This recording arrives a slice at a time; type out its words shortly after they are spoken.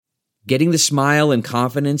Getting the smile and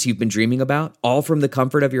confidence you've been dreaming about, all from the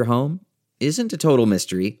comfort of your home, isn't a total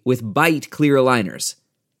mystery with Byte clear aligners.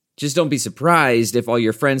 Just don't be surprised if all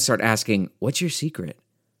your friends start asking, "What's your secret?"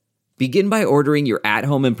 Begin by ordering your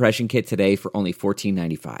at-home impression kit today for only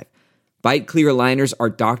 $14.95. Byte clear aligners are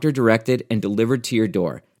doctor-directed and delivered to your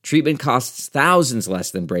door. Treatment costs thousands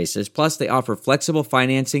less than braces, plus they offer flexible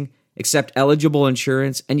financing, accept eligible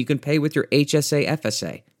insurance, and you can pay with your HSA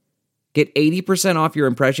FSA. Get 80% off your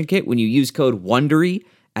impression kit when you use code WONDERY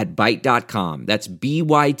at Byte.com. That's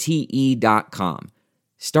BYTE.com.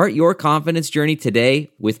 Start your confidence journey today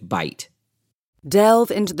with Byte.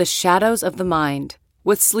 Delve into the shadows of the mind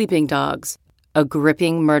with Sleeping Dogs, a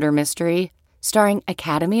gripping murder mystery starring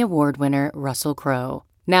Academy Award winner Russell Crowe.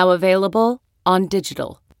 Now available on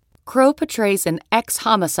digital. Crowe portrays an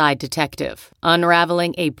ex-homicide detective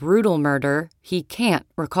unraveling a brutal murder he can't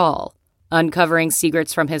recall. Uncovering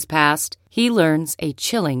secrets from his past, he learns a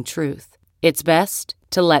chilling truth. It's best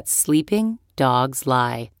to let sleeping dogs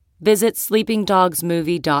lie. Visit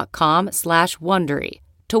sleepingdogsmovie.com/Wondery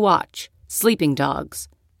to watch Sleeping Dogs,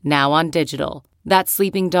 now on digital. That's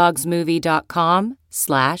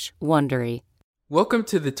sleepingdogsmovie.com/Wondery. Welcome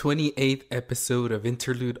to the 28th episode of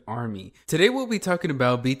Interlude Army. Today we'll be talking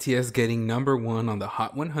about BTS getting #1 on the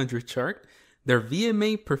Hot 100 chart, their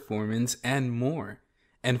VMA performance, and more.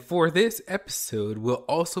 And for this episode, we'll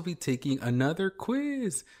also be taking another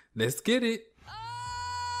quiz. Let's get it.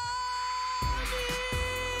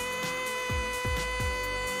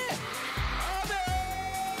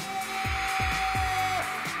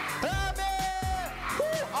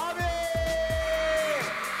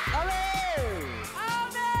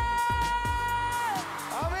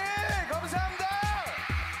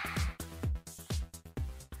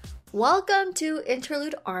 Welcome to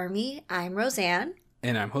Interlude Army. I'm Roseanne.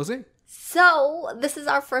 And I'm Jose. So, this is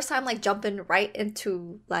our first time jumping right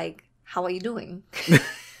into how are you doing?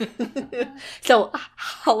 So,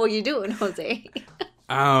 how are you doing, Jose?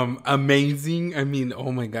 Amazing. I mean,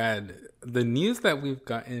 oh my God. The news that we've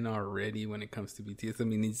gotten already when it comes to BTS, I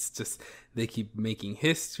mean, it's just, they keep making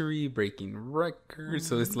history, breaking records.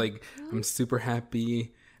 So it's I'm super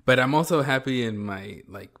happy. But I'm also happy in my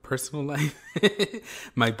personal life.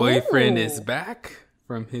 My boyfriend is back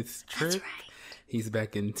from his trip. That's right. He's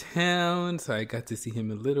back in town, so I got to see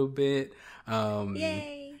him a little bit.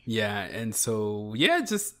 Yay! Yeah, and so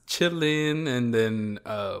just chilling, and then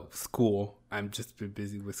school. I'm just been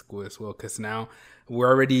busy with school as well because now we're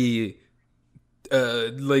already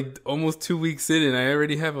almost 2 weeks in, and I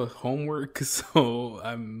already have a homework, so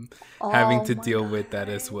I'm having to deal with that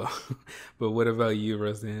as well. But what about you,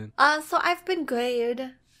 Roseanne? So I've been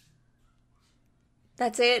good.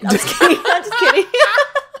 That's it. I'm just kidding. I'm just kidding.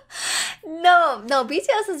 No,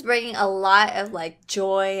 BTS is bringing a lot of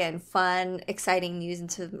joy and fun, exciting news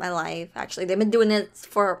into my life. Actually, they've been doing it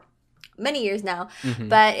for many years now,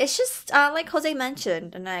 but it's just like Jose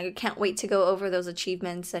mentioned, and I can't wait to go over those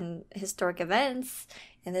achievements and historic events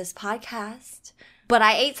in this podcast. But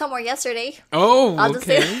I ate somewhere yesterday. Oh, I'll just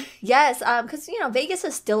okay. say, yes, because Vegas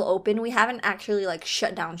is still open. We haven't actually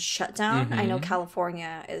shut down. I know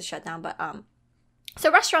California is shut down, but so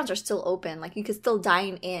restaurants are still open. You could still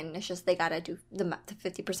dine in. It's just they gotta do the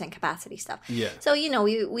 50% capacity stuff. Yeah. So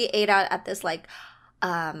we ate out at this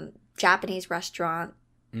Japanese restaurant.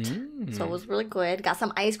 So it was really good. Got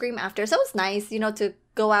some ice cream after. So it was nice, to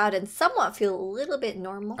go out and somewhat feel a little bit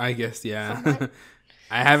normal. I guess, yeah.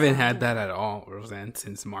 I haven't had that at all, Roseanne,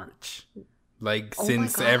 since March.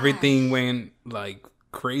 Since everything went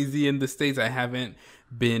crazy in the States, I haven't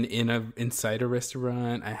been inside a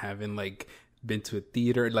restaurant. I haven't been to a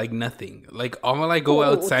theater, nothing. All I go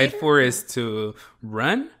outside for is to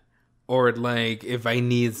run or if I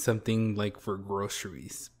need something for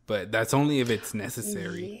groceries. But that's only if it's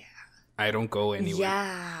necessary. Yeah. I don't go anywhere.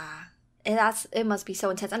 Yeah. And it must be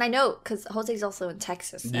so intense. And I know, because Jose's also in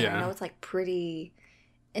Texas. And I know it's pretty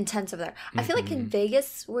intense over there. I feel in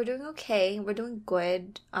Vegas, we're doing okay. We're doing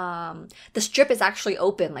good. The Strip is actually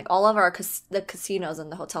open. All of the casinos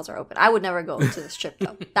and the hotels are open. I would never go to the Strip,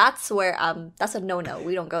 though. That's where, that's a no-no.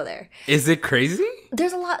 We don't go there. Is it crazy?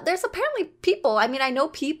 There's apparently people. I mean, I know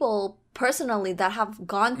people personally that have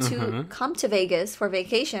gone to come to Vegas for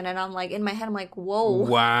vacation, and I'm in my head, I'm whoa.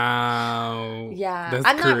 Wow. Yeah. That's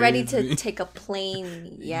I'm not crazy. ready to take a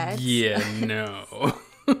plane yet. Yeah, no.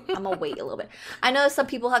 I'm gonna wait a little bit. I know some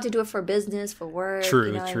people have to do it for business, for work.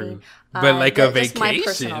 True. I mean? But a vacation. My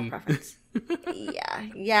personal preference.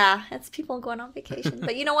 Yeah. It's people going on vacation.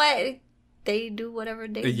 But you know what? They do whatever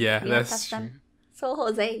day. Yeah, that's true. Them. So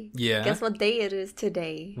Jose, guess what day it is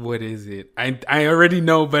today? What is it? I already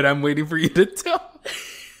know, but I'm waiting for you to tell.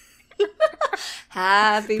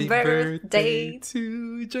 Happy birthday.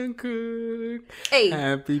 to Jungkook. Hey.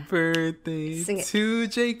 Happy birthday Sing it. to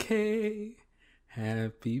JK.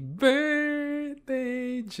 Happy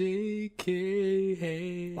birthday,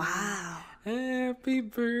 JK. Wow. Happy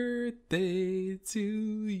birthday to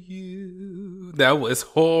you. That was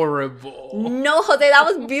horrible. No, Jose, that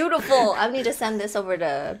was beautiful. I need to send this over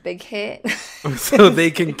to Big Hit. So they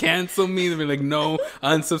can cancel me. They'll be like, no,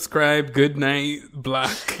 unsubscribe, good night,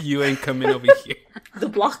 block. You ain't coming over here. The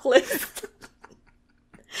block list.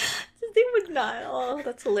 They would not. Oh,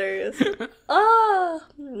 that's hilarious. Oh,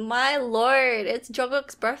 my lord. It's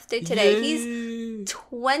Jungkook's birthday today. Yay. He's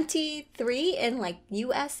 23 in like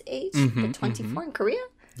US age, but 24 in Korea.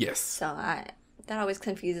 Yes. So that always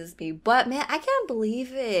confuses me. But man, I can't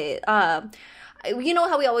believe it. You know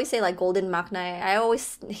how we always say like golden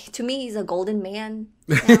maknae? To me, he's a golden man.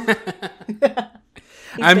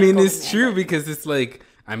 I mean, it's true because it's like,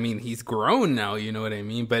 I mean, he's grown now, you know what I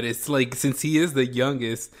mean? But it's like, since he is the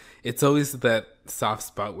youngest, it's always that soft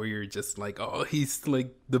spot where you're just like, oh, he's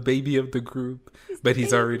like the baby of the group, but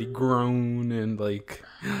he's already grown and like,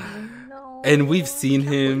 and we've seen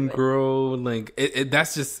him grow. Like,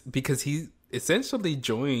 that's just because he essentially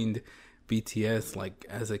joined BTS like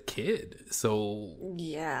as a kid. So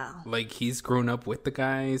yeah, like he's grown up with the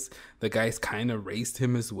guys kind of raised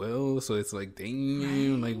him as well. So it's like,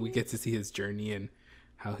 dang, like we get to see his journey and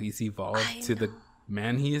how he's evolved to the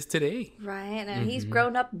man he is today. Right, and he's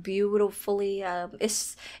grown up beautifully.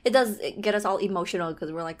 It does get us all emotional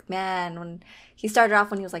because we're like, man, when he started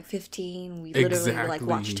off when he was like 15, we literally like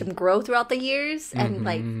watched him grow throughout the years and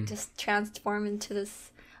like just transform into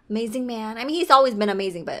this amazing man. I mean, he's always been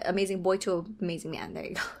amazing, but amazing boy to amazing man. There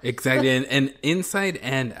you go. Exactly, and inside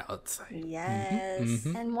and outside. Yes,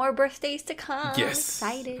 and more birthdays to come. Yes,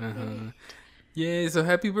 I'm excited. Yeah, so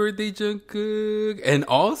happy birthday, Jungkook. And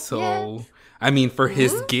also, I mean, for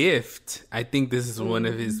his gift, I think this is one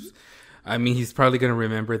of his, I mean, he's probably going to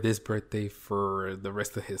remember this birthday for the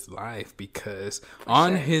rest of his life because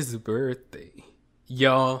on his birthday,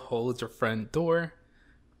 y'all hold your front door.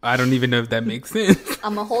 I don't even know if that makes sense.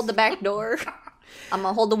 I'm going to hold the back door. I'm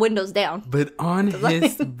going to hold the windows down. But on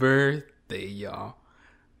his birthday, y'all,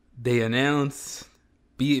 they announced,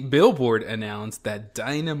 Billboard announced that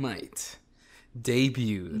Dynamite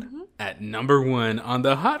debuted at number 1 on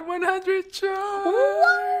the Hot 100 chart.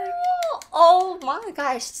 Oh my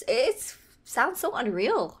gosh, it sounds so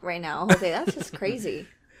unreal right now, Jose. That's just crazy.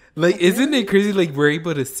 Like, isn't it crazy? Like, we're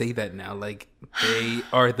able to say that now. Like,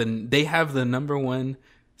 they have the number 1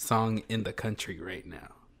 song in the country right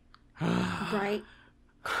now. Right.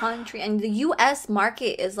 Country and the US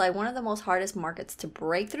market is like one of the most hardest markets to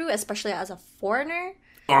break through, especially as a foreigner.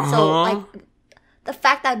 So like the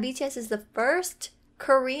fact that BTS is the first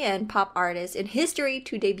Korean pop artist in history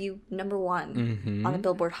to debut number 1 on the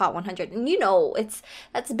Billboard Hot 100. And you know,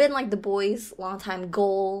 that's been like the boys' long time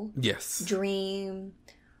goal. Yes. Dream.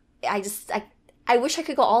 I wish I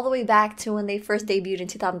could go all the way back to when they first debuted in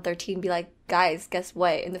 2013 and be like, guys, guess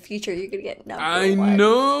what? In the future, you're going to get number 1. I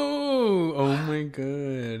know. Oh my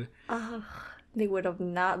God. They would have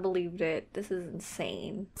not believed it. This is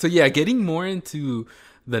insane. So yeah, getting more into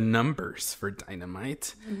the numbers for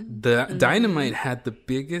Dynamite. Dynamite had the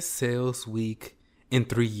biggest sales week in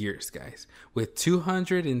 3 years, guys, with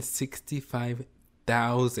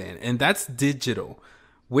 265,000, and that's digital.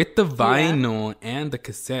 With the vinyl and the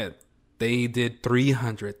cassette, they did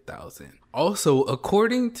 300,000. Also,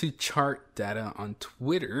 according to chart data on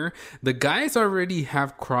Twitter, the guys already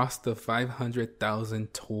have crossed the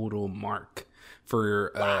 500,000 total mark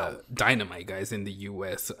for Dynamite, guys, in the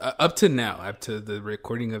US up to now, up to the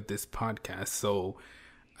recording of this podcast. So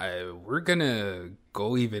we're gonna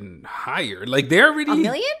go even higher. Like, they're already 1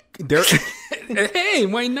 million. Hey,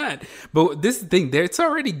 why not? But this thing, it's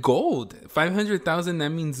already gold. 500,000. That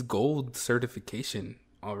means gold certification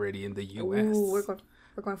already in the US. Ooh, we're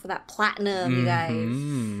going for that platinum, you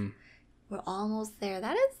guys. We're almost there.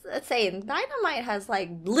 That is insane. Dynamite has like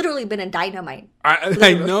literally been a dynamite.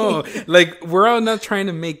 I know. Like, we're all not trying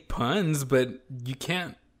to make puns, but you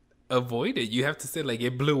can't avoid it. You have to say like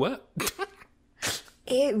it blew up.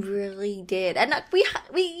 It really did. And we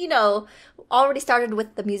you know, already started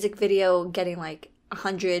with the music video getting like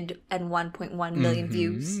 101.1 million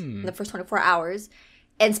views in the first 24 hours.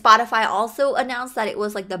 And Spotify also announced that it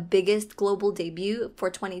was like the biggest global debut for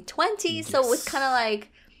 2020. Yes. So it was kind of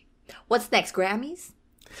like, what's next, Grammys?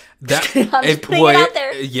 I'm just putting it out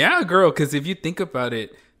there. Yeah, girl, because if you think about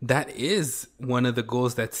it, that is one of the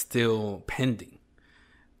goals that's still pending.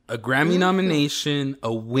 A Grammy nomination,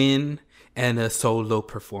 a win, and a solo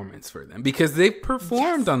performance for them. Because they've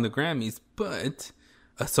performed on the Grammys, but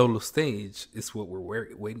a solo stage is what we're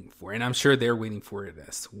waiting for. And I'm sure they're waiting for it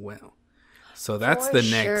as well. So that's the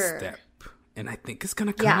next step. And I think it's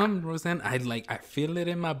gonna come, Roseanne. I feel it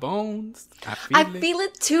in my bones. I feel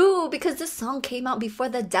it too, because this song came out before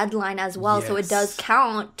the deadline as well, so it does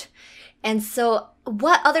count. And so,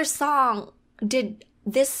 what other song did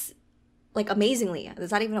this amazingly? Is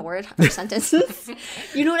that even a word or sentence?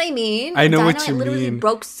 You know what I mean? I know Dynamite what you literally mean.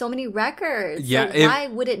 Broke so many records. Yeah, so why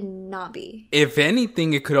would it not be? If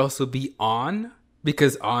anything, it could also be On.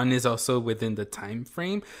 Because On is also within the time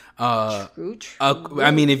frame. True.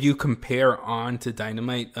 I mean, if you compare On to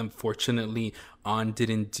Dynamite, unfortunately, On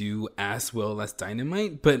didn't do as well as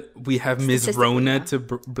Dynamite. But we have Ms. Rona to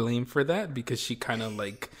blame for that, because she kind of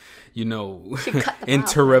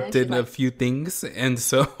interrupted a few things. And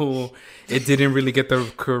so it didn't really get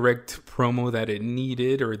the correct promo that it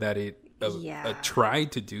needed, or that it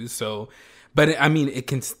tried to do. So, but I mean, it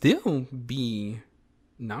can still be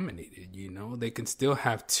nominated, they can still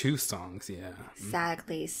have 2 songs.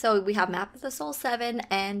 Exactly. So we have Map of the Soul 7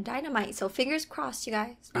 and Dynamite, so fingers crossed, you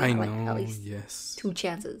guys. I know, at least yes, 2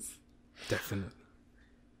 chances, definitely.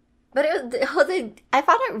 But I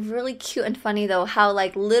found it really cute and funny though, how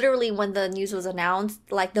literally when the news was announced,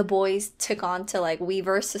 the boys took on to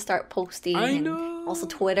Weverse to start posting. I and know. Also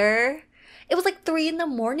Twitter. It was 3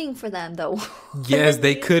 a.m. for them though. Yes,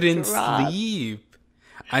 they couldn't sleep.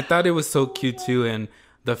 I thought it was so cute too, and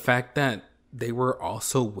the fact that they were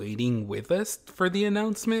also waiting with us for the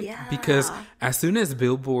announcement, because as soon as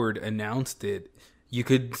Billboard announced it, you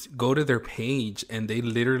could go to their page and they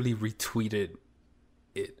literally retweeted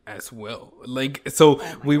it as well.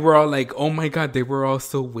 We were all like, oh my God, they were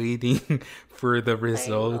also waiting for the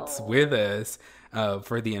results with us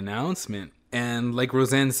for the announcement. And like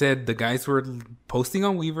Roseanne said, the guys were posting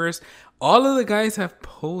on Weverse. All of the guys have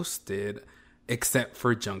posted except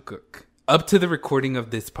for Jungkook. Up to the recording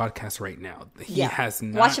of this podcast right now, he has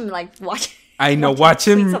not. Watch him watch. I know. Watch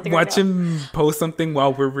him post something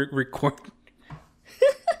while we're recording.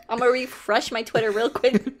 I'm gonna refresh my Twitter real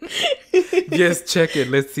quick. Yes, check it.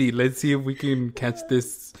 Let's see if we can catch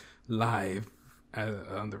this live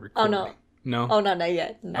on the recording. Oh no. No? Oh, no, not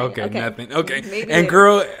yet. Okay, nothing. Okay. Maybe and later.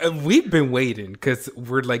 girl, we've been waiting, because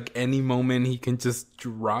we're any moment he can just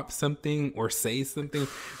drop something or say something.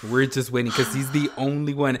 We're just waiting because he's the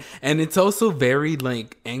only one. And it's also very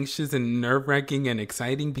anxious and nerve-wracking and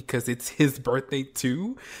exciting because it's his birthday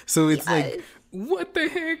too. So it's what the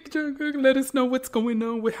heck, Jungkook? Let us know what's going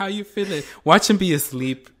on with how you feeling. Watch him be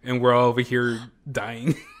asleep and we're all over here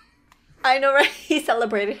dying. I know, right? He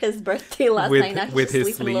celebrated his birthday last night. Now with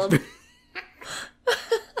his sleep.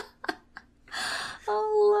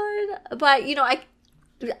 Oh Lord. But I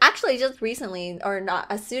actually just recently, or not,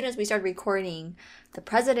 as soon as we started recording, the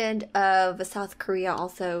president of South Korea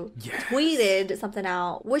also tweeted something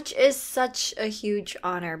out, which is such a huge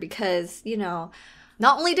honor because not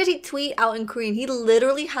only did he tweet out in Korean, he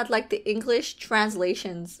literally had the English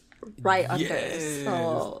translations right under.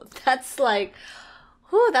 So that's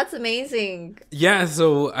that's amazing. Yeah,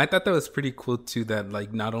 so I thought that was pretty cool too, that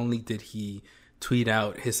not only did he tweet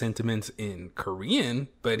out his sentiments in Korean,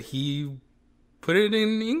 but he put it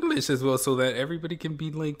in English as well, so that everybody can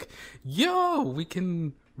be yo, we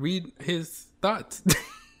can read his thoughts.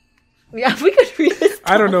 Yeah, we could read his thoughts.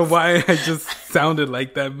 I don't know why I just sounded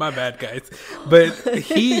like that. My bad, guys. But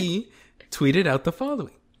he tweeted out the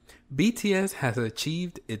following. BTS has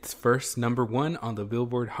achieved its first #1 on the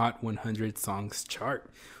Billboard Hot 100 Songs chart,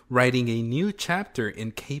 writing a new chapter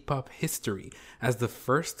in K-pop history as the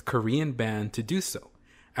first Korean band to do so.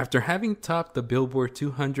 After having topped the Billboard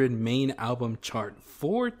 200 main album chart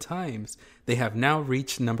 4 times, they have now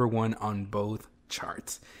reached #1 on both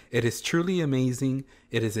charts. It is truly amazing.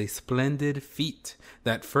 It is a splendid feat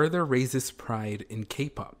that further raises pride in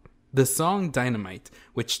K-pop. The song Dynamite,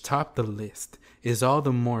 which topped the list, is all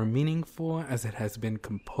the more meaningful as it has been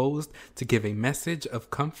composed to give a message of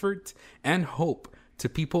comfort and hope to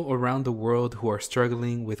people around the world who are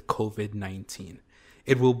struggling with COVID-19.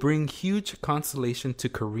 It will bring huge consolation to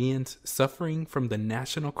Koreans suffering from the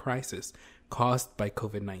national crisis caused by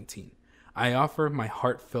COVID-19. I offer my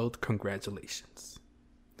heartfelt congratulations.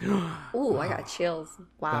 Ooh, I got chills.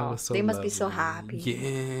 Wow. So they must lovely. be so happy.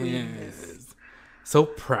 Yes. So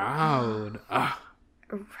proud.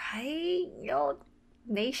 Right?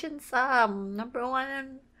 Nation's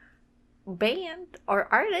 #1 band or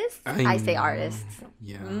artist. I say artists.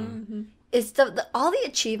 Yeah. Mm-hmm. It's all the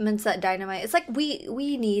achievements that Dynamite. It's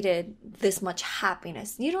we needed this much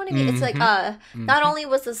happiness. You know what I mean? Mm-hmm. It's not only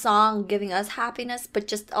was the song giving us happiness, but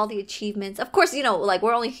just all the achievements. Of course,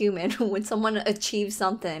 we're only human. When someone achieves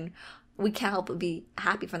something, we can't help but be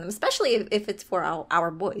happy for them, especially if it's for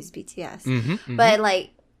our boys, BTS. But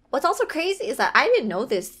like, what's also crazy is that I didn't know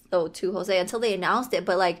this though too, Jose, until they announced it.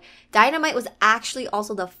 But like, Dynamite was actually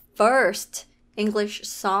also the first English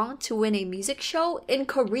song to win a music show in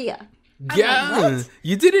Korea. Yeah,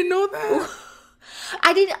 you didn't know that?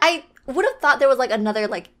 I would have thought there was like another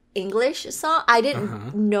like English song. I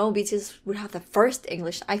didn't know BTS would have the first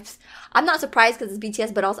English. I'm not surprised because it's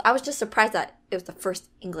BTS, but also I was just surprised that it was the first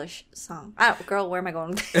English song. Girl, where am I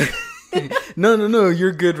going? No,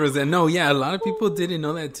 you're good, Roseanne. No, yeah, a lot of people didn't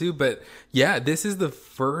know that too, but yeah, this is the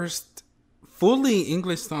first fully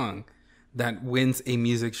English song that wins a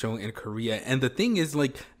music show in Korea. And the thing is,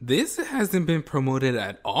 like, this hasn't been promoted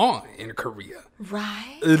at all in Korea.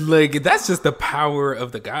 Right. Like, that's just the power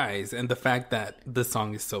of the guys and the fact that the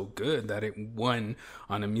song is so good that it won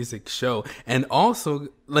on a music show. And also,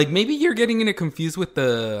 like, maybe you're getting it confused with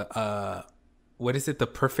the, what is it? The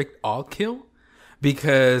Perfect All Kill?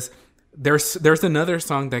 Because there's another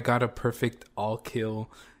song that got a Perfect All Kill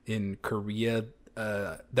in Korea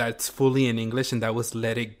that's fully in English, and that was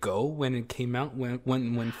Let It Go when it came out,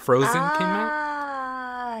 when Frozen came out.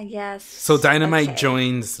 Ah, yes. So Dynamite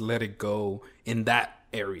joins Let It Go in that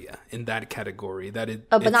area, in that category.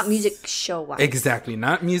 But not music show wise. Exactly,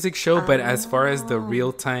 not music show, but as far as the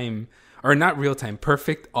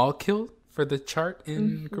Perfect All Kill for the chart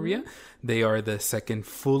in Korea, they are the second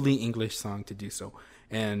fully English song to do so.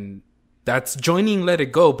 And that's joining Let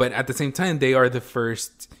It Go, but at the same time, they are the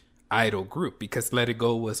first idol group because Let It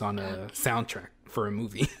Go was on a soundtrack for a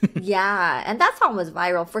movie. Yeah, and that song was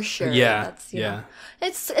viral for sure. Yeah, know.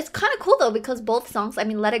 It's kind of cool though because both songs, I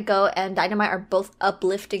mean, Let It Go and Dynamite are both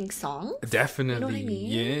uplifting songs. Definitely, you know what I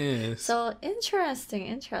mean? Yes. So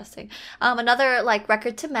interesting. Another like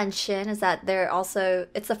record to mention is that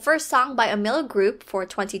it's the first song by a male group for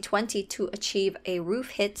 2020 to achieve a roof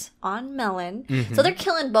hit on Melon. So they're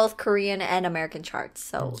killing both Korean and American charts.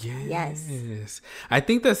 So yes. I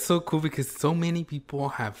think that's so cool because so many people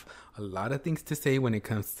have a lot of things to say when it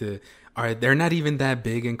comes to they're not even that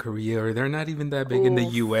big in Korea or they're not even that big in the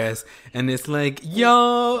US, and it's like,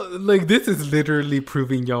 y'all, like, this is literally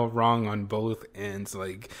proving y'all wrong on both ends.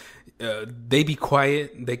 Like, they be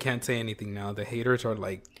quiet, they can't say anything now. The haters are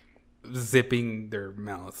like zipping their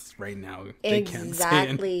mouths right now. They can't say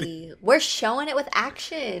anything. We're showing it with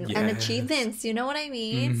action and achievements, you know what I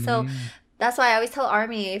mean? So that's why I always tell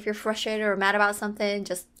Army, if you're frustrated or mad about something,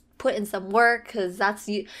 just put in some work, because that's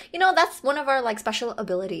that's one of our like special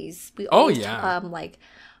abilities. We always like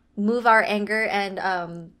move our anger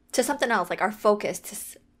and to something else, like our focus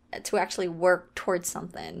to actually work towards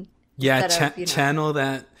something. Channel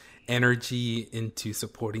that energy into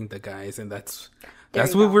supporting the guys, and that's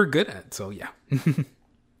what we're good at. So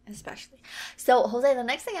especially. So Jose, the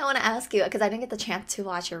next thing I want to ask you, because I didn't get the chance to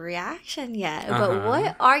watch your reaction yet, but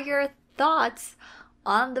what are your thoughts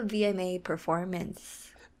on the VMA performance?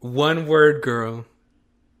 One word, girl.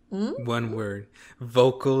 One word.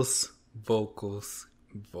 Vocals. Vocals.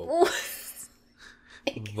 Oh,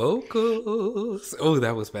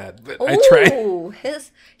 that was bad, but I tried.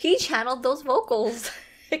 He channeled those vocals.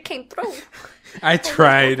 It came through. I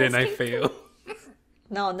tried and I failed.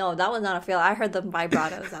 No, that was not a fail. I heard the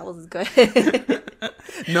vibratos. That was good.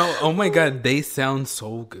 No, oh my God. They sound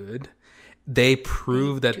so good. They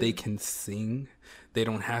prove that they can sing. They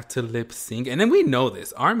don't have to lip sync. And then we know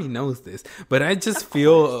this. Army knows this. But I just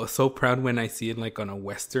feel so proud when I see it like on a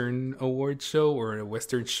Western award show or a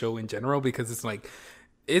Western show in general, because it's like,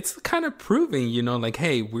 it's kind of proving, like,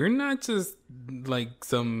 hey, we're not just like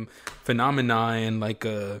some phenomena and like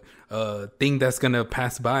a thing that's going to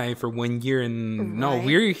pass by for 1 year. And no,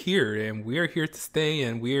 we're here and we're here to stay,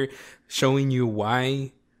 and we're showing you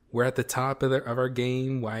why we're at the top of our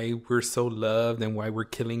game, why we're so loved, and why we're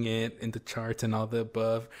killing it in the charts and all the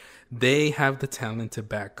above. They have the talent to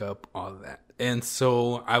back up all of that. And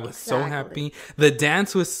so I was so happy. The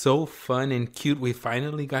dance was so fun and cute. We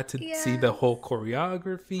finally got to see the whole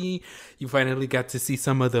choreography. You finally got to see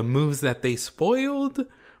some of the moves that they spoiled.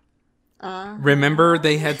 Remember,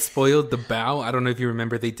 they had spoiled the bow. I don't know if you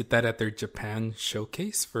remember, they did that at their Japan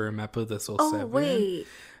showcase for Map of the Soul 7. Oh, wait.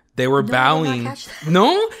 They were bowing.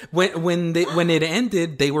 No, when it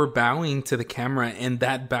ended, they were bowing to the camera, and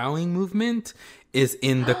that bowing movement is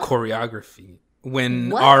in the choreography.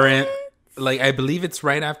 When RM, like, I believe it's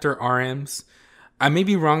right after RM's. I may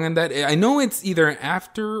be wrong on that. I know it's either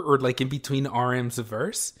after or like in between RM's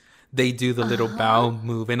verse. They do the little bow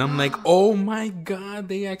move, and I'm like, oh my God,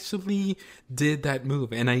 they actually did that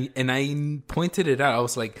move. And I pointed it out. I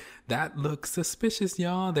was like, that looks suspicious,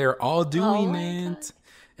 y'all. They're all doing it.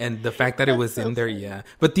 And the fact that it was so in there, funny. Yeah.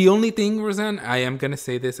 But the only thing, Roseanne, I am gonna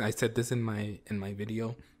say this. I said this in my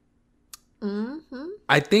video. Mm-hmm.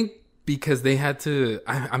 I think because they had to.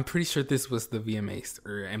 I'm pretty sure this was the VMAs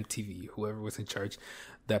or MTV, whoever was in charge,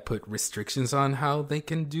 that put restrictions on how they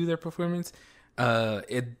can do their performance. There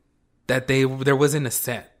wasn't a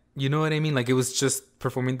set. You know what I mean? Like, it was just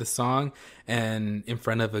performing the song and in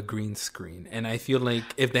front of a green screen. And I feel like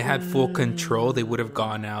if they had full control, they would have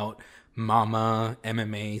gone out Mama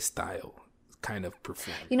MMA style kind of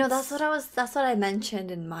performance. You know, that's what I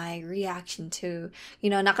mentioned in my reaction to, you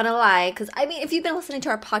know, not gonna lie, because I mean, if you've been listening to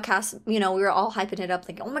our podcast, you know, we were all hyping it up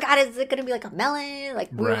like, oh my god, is it gonna be like a melon?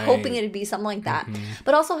 Like, we were hoping it'd be something like that.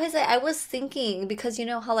 But also, I was thinking, because you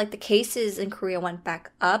know how like the cases in Korea went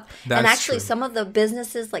back up, and actually true. Some of the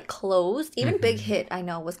businesses like closed. Even Big Hit, I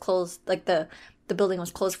know, was closed. Like the building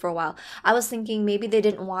was closed for a while. I was thinking maybe they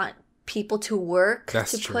didn't want people to work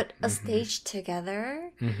to put a stage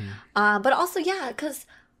together. But also, yeah, because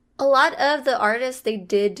a lot of the artists, they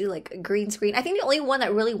did do like a green screen. I think the only one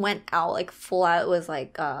that really went out like full out was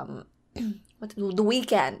like The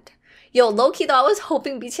Weeknd. Yo, low-key though, I was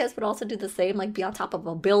hoping BTS would also do the same, like be on top of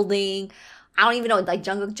a building. I don't even know, like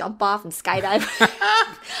Jungkook jump off and skydive.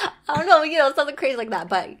 I don't know, you know, something crazy like that.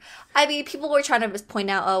 But I mean, people were trying to just point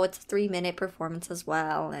out, oh, it's a 3-minute performance as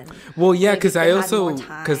well. And well, yeah, because I was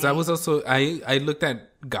also I looked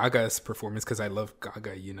at Gaga's performance because I love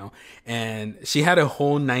Gaga, you know, and she had a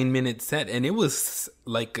whole 9-minute set, and it was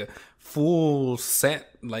like a full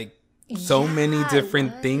set, like so many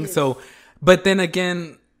different things. So, but then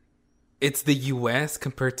again, it's the US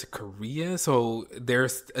compared to Korea, so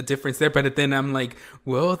there's a difference there. But then I'm like,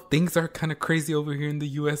 well, things are kind of crazy over here in the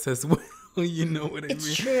US as well. You know what I mean?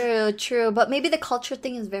 It's true. But maybe the culture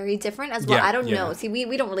thing is very different as well. I don't know. See,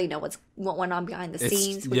 we don't really know what went on behind the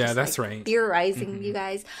scenes. We're just, that's right. Theorizing, you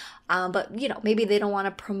guys. But, you know, maybe they don't want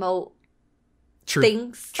to promote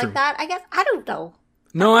things like that. I guess. I don't know.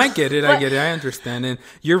 No, I get it. I understand. And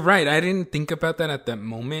you're right. I didn't think about that at that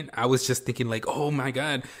moment. I was just thinking like, oh my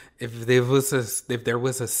God, if there was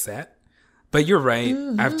a set. But you're right.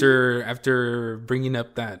 After bringing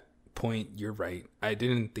up that point, you're right. I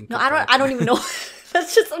didn't think. No, I don't even know.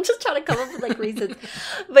 I'm just trying to come up with like reasons.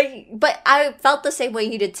 But I felt the same way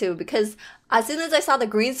you did too, because as soon as I saw the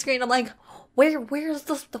green screen, I'm like, where's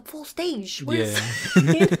the full stage? You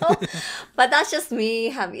know? But that's just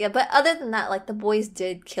me. But other than that, like the boys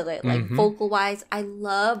did kill it. Like vocal wise, I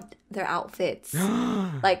loved their outfits.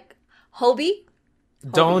 Like Hobie.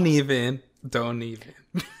 Don't even. Hobie.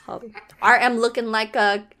 RM looking like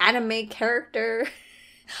a anime character.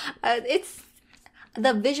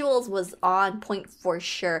 The visuals was on point for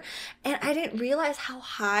sure, and I didn't realize how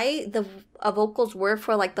high the vocals were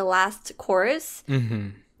for like the last chorus.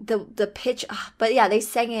 The pitch, but yeah, they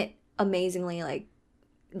sang it amazingly, like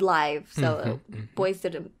live. So boys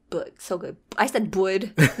did it so good. I said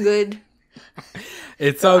good.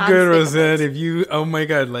 It's so all good, Roseanne. If you, oh my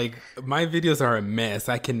God, like my videos are a mess.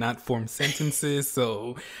 I cannot form sentences,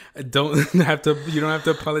 so you don't have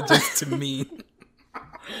to apologize to me.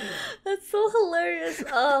 That's so hilarious.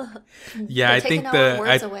 Yeah, I think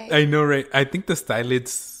I know, right? I think the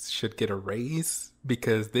stylists should get a raise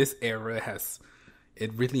because this era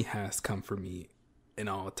it really has come for me in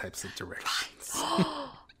all types of directions.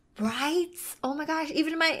 Right? Oh my gosh!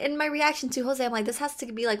 Even in my reaction to Jose, I'm like, this has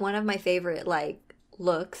to be like one of my favorite like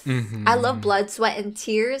looks. I love Blood, Sweat, and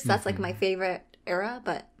Tears. That's like my favorite era.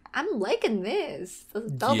 But I'm liking this.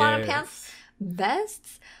 Those bell-bottom pants,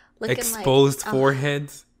 vests, looking exposed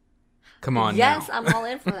foreheads. Come on, yes, now. I'm all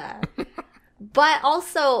in for that. But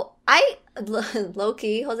also,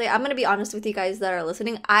 low-key, Jose, I'm gonna be honest with you guys that are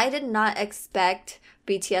listening. I did not expect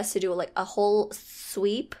BTS to do like a whole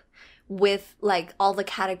sweep with like all the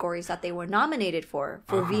categories that they were nominated for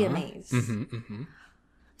VMAs.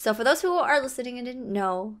 So for those who are listening and didn't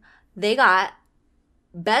know, they got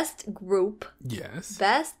Best Group, yes,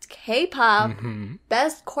 Best K-pop,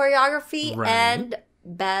 Best Choreography, and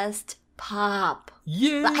Best Pop.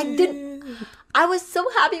 Yeah, I was so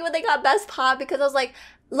happy when they got Best Pop because I was like,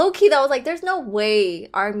 low key, I was like, there's no way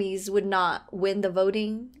ARMYs would not win the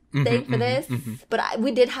voting thing for this. But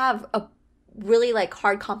we did have a really like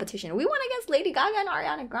hard competition. We went against Lady Gaga and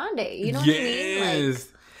Ariana Grande. You know what I mean?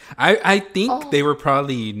 Like, I think they were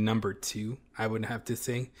probably number 2. I would have to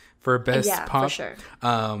say for Best Pop. For sure.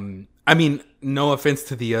 I mean, no offense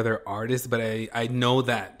to the other artists, but I know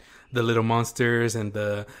that the Little Monsters and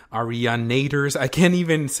the Arianators. I can't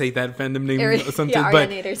even say that fandom name sometimes, yeah, but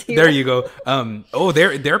Arianators. there you go.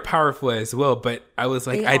 They're powerful as well. But I was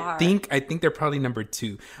like, They I are. think they're probably number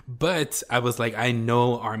 2. But I was like, I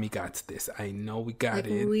know Army got this. I know we got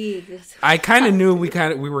it. I kind of knew we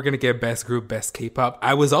were gonna get best group, best K-pop.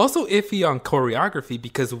 I was also iffy on choreography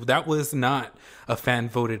because that was not a fan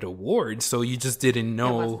voted award, so you just didn't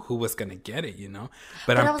know who was gonna get it, you know.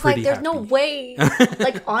 But I'm I was pretty like, there's happy. no way.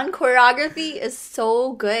 Like on choreography is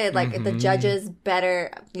so good. Like the judges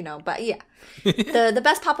better, you know. But yeah, the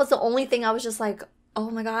best pop was the only thing I was just like, oh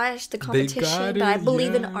my gosh, the competition. got But I it,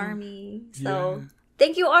 believe in yeah. Army, so. Yeah.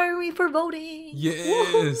 Thank you, Army, for voting. Yes.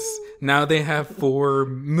 Woohoo. Now they have 4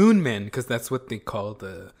 Moon Men because that's what they call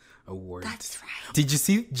the award. That's right. Did you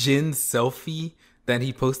see Jin's selfie that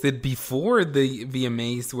he posted before the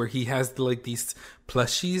VMAs where he has like these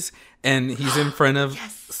plushies and he's in front of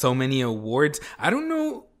so many awards? I don't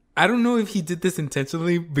know if he did this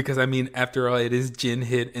intentionally because I mean, after all, it is Jin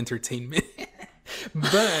Hit Entertainment.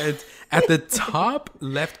 But at the top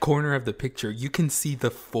left corner of the picture, you can see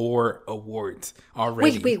the 4 awards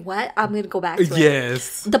already. Wait, what? I'm gonna go back to it.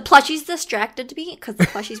 Yes. The plushies distracted me because the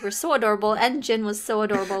plushies were so adorable and Jin was so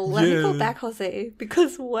adorable. Let me go back, Jose,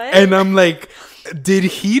 because what? And I'm like, did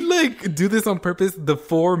he like do this on purpose? The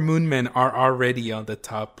 4 Moon Men are already on the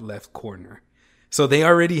top left corner. So they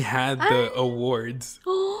already had the awards.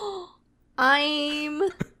 I'm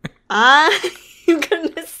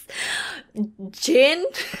gonna Jin.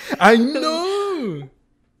 I know.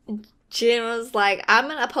 Jin was like, I'm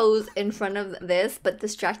gonna pose in front of this, but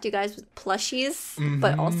distract you guys with plushies,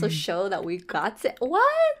 but also show that we got it. What?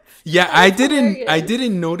 Yeah, That's I hilarious.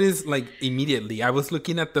 didn't notice like immediately. I was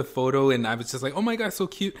looking at the photo and I was just like, oh my god, so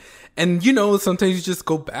cute. And you know, sometimes you just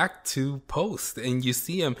go back to post and you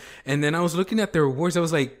see them. And then I was looking at their awards. I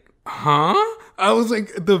was like, huh? I was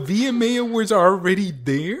like, the VMA awards are already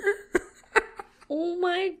there? Oh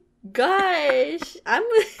my gosh,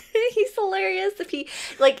 he's hilarious. If he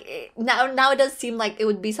like now it does seem like it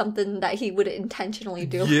would be something that he would intentionally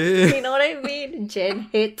do. Yeah. You know what I mean? Jin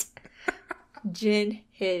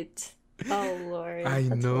Hit. Oh Lord, I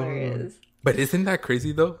that's know. hilarious. But isn't that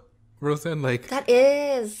crazy though, Roseanne? Like, That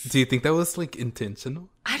is. do you think that was like intentional?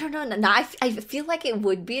 I don't know. No, I feel like it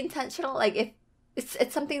would be intentional. Like if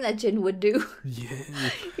it's something that Jin would do. Yeah.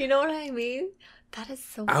 You know what I mean? That is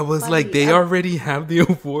so. I was funny. like, they already have the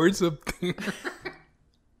awards up there.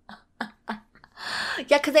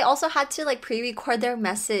 Yeah, because they also had to like pre-record their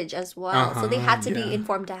message as well, so they had to yeah. be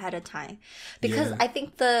informed ahead of time. Because Yeah. I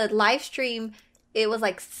think the live stream, it was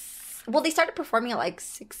like, well, they started performing at like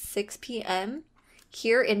 6 p.m.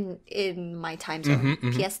 here in my time zone,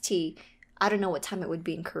 PST. I don't know what time it would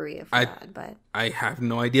be in Korea for that, but I have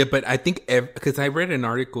no idea, but I think because I read an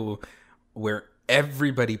article where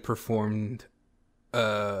everybody performed.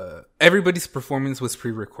 Everybody's performance was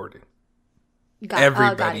pre-recorded.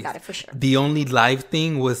 Everybody. got it for sure. The only live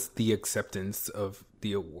thing was the acceptance of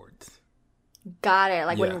the awards. Got it.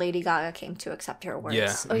 Like Yeah. when Lady Gaga came to accept her awards.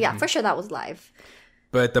 Yeah. Oh yeah, for sure that was live,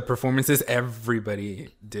 But the performances,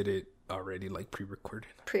 everybody did it already, like pre-recorded.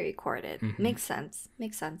 pre-recorded. Mm-hmm. Makes sense.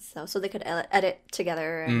 So they could edit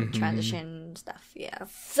together and Mm-hmm. transition stuff. Yeah.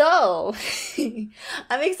 So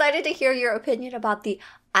I'm excited to hear your opinion about the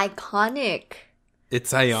iconic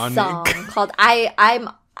It's Ionic. song called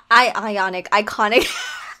Ionic.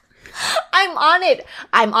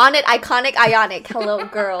 I'm on it, iconic, Ionic. Hello,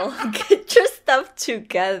 girl. Get your stuff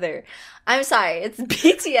together. I'm sorry, it's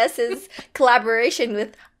BTS's collaboration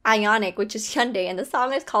with Ionic, which is Hyundai, and the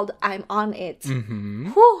song is called I'm On It.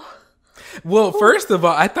 Mm-hmm. Whew. Well, first of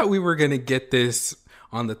all, I thought we were going to get this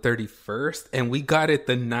on the 31st, and we got it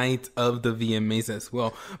the night of the VMAs as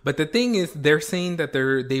well. But the thing is, they're saying that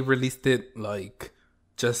they released it like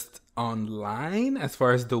just online as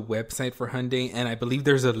far as the website for Hyundai, and I believe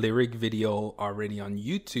there's a lyric video already on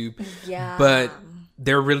YouTube. Yeah. But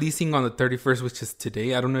they're releasing on the 31st, which is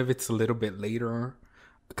today. I don't know if it's a little bit later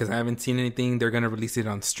because I haven't seen anything. They're going to release it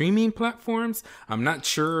on streaming platforms. I'm not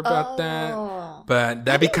sure about that, but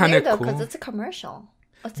that'd be kind of cool. because it's a commercial.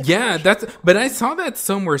 Yeah, but I saw that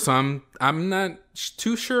somewhere, so I'm not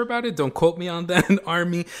too sure about it. Don't quote me on that,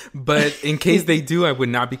 Army. But in case they do, I would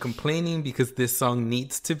not be complaining because this song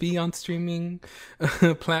needs to be on streaming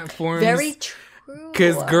platforms. Very true.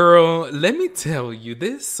 Because, girl, let me tell you,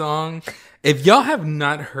 this song, if y'all have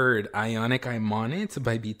not heard Ionic I'm On It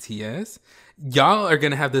by BTS, y'all are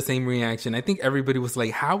going to have the same reaction. I think everybody was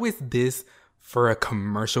like, how is this for a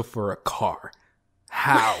commercial for a car?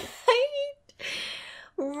 How?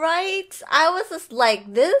 Right? I was just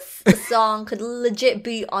like, this song could legit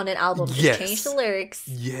be on an album. Just Yes. change the lyrics.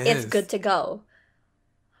 Yes. It's good to go.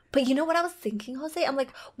 But you know what I was thinking, Jose? I'm like,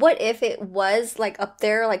 what if it was like up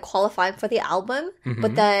there, like qualifying for the album,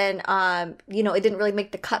 but then, you know, it didn't really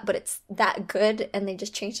make the cut, but it's that good, and they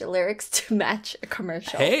just changed the lyrics to match a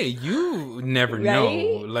commercial. Hey, you never know.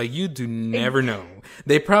 Like, you do never know.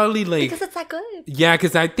 They probably like because it's that good. Yeah,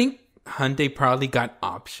 because I think Hyundai probably got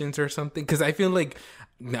options or something. Because I feel like,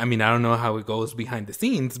 I mean, I don't know how it goes behind the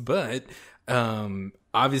scenes, but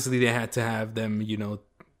obviously they had to have them, you know,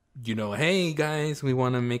 hey guys, we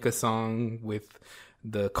want to make a song with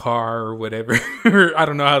the car or whatever. I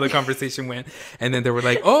don't know how the conversation went. And then they were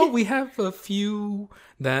like, oh, we have a few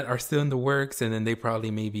that are still in the works. And then they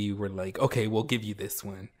probably maybe were like, okay, we'll give you this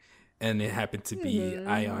one. And it happened to be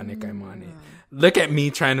Ionic, I'm on it. Look at me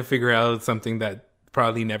trying to figure out something that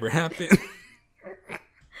probably never happened.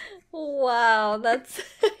 Wow, that's...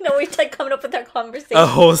 No, we're like coming up with our conversation. A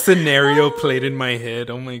whole scenario played in my head.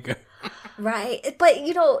 Oh my God. Right. But,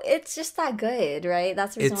 you know, it's just that good, right?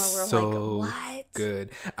 That's the reason why we're so like, what? Good.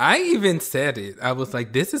 I even said it. I was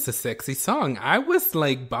like, this is a sexy song. I was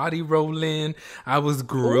like body rolling. I was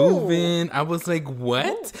grooving. Ooh. I was like, what?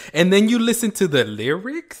 Ooh. And then you listen to the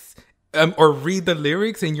lyrics or read the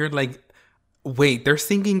lyrics and you're like, wait, they're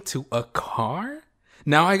singing to a car?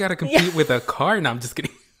 Now I got to compete with a car? No, I'm just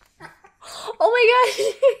kidding. Oh my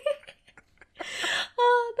God.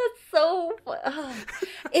 Oh, that's so...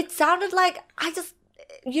 It sounded like...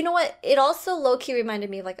 You know what? It also low-key reminded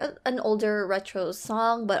me of like an older retro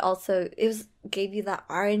song, but also it gave you that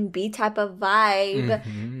R&B type of vibe.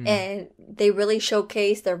 Mm-hmm. And they really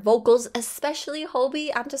showcased their vocals, especially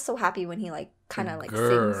Hobie. I'm just so happy when he like kind of like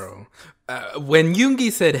sings. When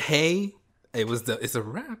Yoongi said, hey, it's a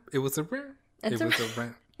rap. It was a rap. It was a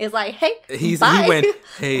rap. It's like, hey, he went,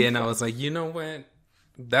 hey, and I was like, you know what?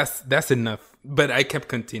 That's enough. But I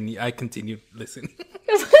continued listening.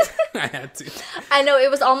 I had to. I know, it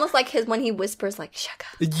was almost like when he whispers like, Shaka.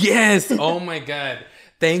 Yes. Oh my God.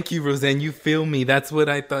 Thank you, Roseanne. You feel me. That's what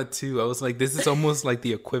I thought too. I was like, this is almost like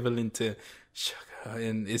the equivalent to Shaka.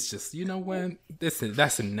 And it's just, you know what?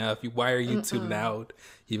 That's enough. Why are you too loud?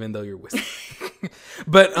 Even though you're whispering.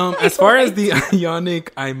 But as far as the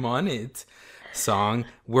Ionic I'm On It song,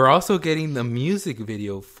 we're also getting the music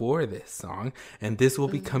video for this song, and this will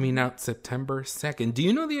be coming out September 2nd. Do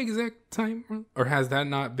you know the exact time, or has that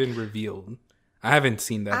not been revealed? I haven't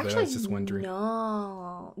seen that. Actually, but I was just wondering.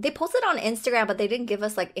 No, they posted on Instagram, but they didn't give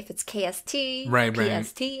us like if it's KST,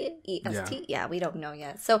 PST, EST. Yeah, we don't know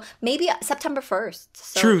yet. So maybe September 1st.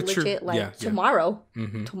 So true, legit, true. Like tomorrow.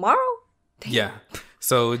 Mm-hmm. Tomorrow. Damn. Yeah.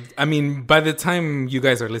 So, I mean, by the time you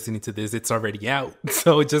guys are listening to this, it's already out.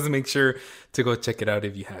 So just make sure to go check it out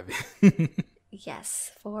if you haven't. Yes,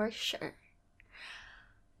 for sure.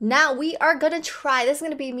 Now we are going to try. This is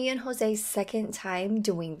going to be me and Jose's second time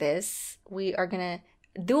doing this. We are going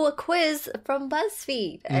to do a quiz from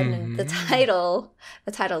BuzzFeed. And the title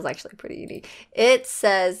is actually pretty unique. It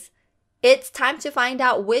says, it's time to find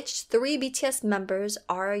out which 3 BTS members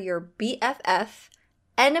are your BFF,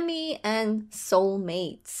 enemy, and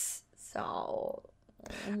soulmates. So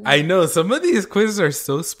I know some of these quizzes are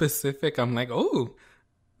so specific. I'm like, oh,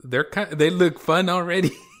 they look fun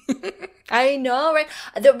already. I know, right?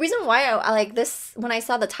 The reason why I like this, when I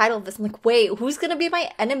saw the title of this, I'm like, wait, who's gonna be my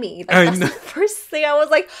enemy? Like, that's the first thing I was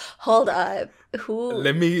like, hold up, who?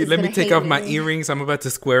 Let me take off my earrings. I'm about to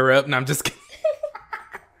square up. No, I'm just kidding.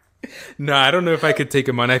 No, I don't know if I could take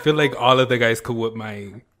them on. I feel like all of the guys could whip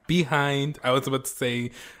my behind. I was about to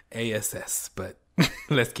say ASS, but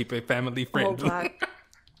let's keep it family friendly.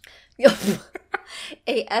 Oh,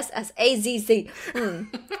 ASSAZZ.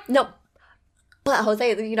 No. But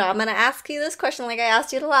Jose, you know, I'm going to ask you this question like I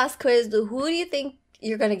asked you the last quiz. Who do you think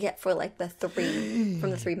you're going to get for like the 3 from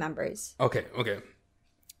the 3 members? Okay.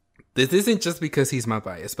 This isn't just because he's my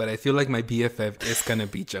bias, but I feel like my BFF is going to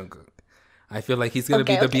be Jungkook. I feel like he's going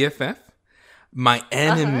to be the BFF. My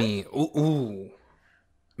enemy,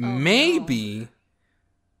 maybe. No.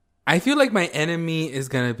 I feel like my enemy is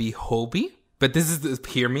going to be Hobie, but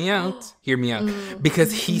hear me out.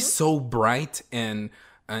 Because he's so bright and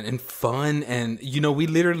fun, and you know, we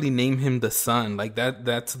literally name him the sun. Like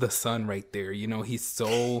that's the sun right there. You know, he's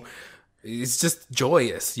just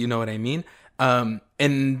joyous, you know what I mean?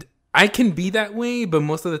 And I can be that way, but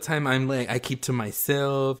most of the time I'm like, I keep to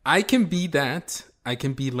myself. I can be that. I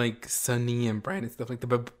can be like sunny and bright and stuff like that,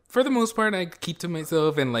 but for the most part, I keep to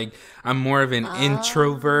myself, and like I'm more of an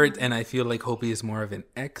introvert, and I feel like Hobie is more of an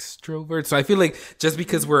extrovert. So I feel like just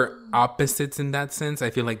because we're opposites in that sense,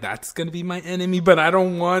 I feel like that's gonna be my enemy. But I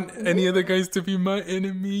don't want any other guys to be my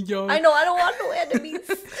enemy, y'all. I know, I don't want no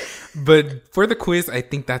enemies. But for the quiz, I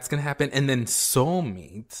think that's gonna happen, and then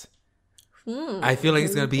soulmate. I feel like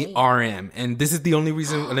it's going to be RM. And this is the only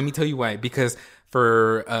reason. Let me tell you why. Because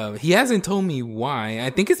he hasn't told me why. I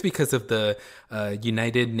think it's because of the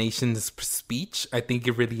United Nations speech. I think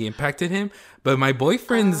it really impacted him. But my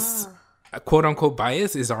boyfriend's quote unquote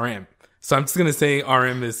bias is RM. So I'm just going to say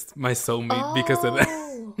RM is my soulmate because of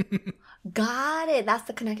that. Got it. That's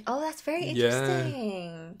the connection. Oh, that's very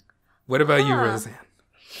interesting. What about you, Roseanne?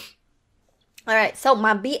 All right. So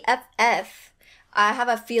my BFF, I have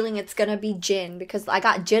a feeling it's going to be Jin because I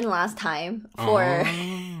got Jin last time for...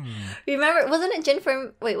 Remember, wasn't it Jin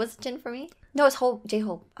for... Wait, was it Jin for me? No, it's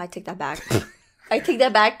J-Hope. I take that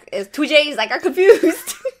back. It's 2 J's. I got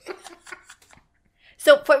confused.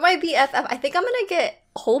 So for my BFF, I think I'm going to get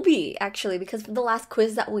Hobie, actually, because for the last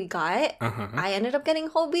quiz that we got, I ended up getting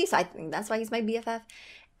Hobie, so I think that's why he's my BFF.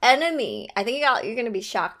 Enemy, I think you're going to be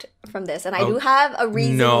shocked from this, and I do have a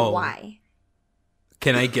reason why.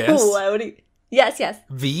 Can I guess? Yes.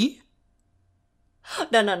 V?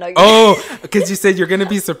 No. Oh, because you said you're going to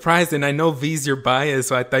be surprised, and I know V's your bias,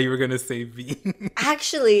 so I thought you were going to say V.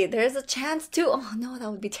 Actually, there's a chance, too. Oh, no, that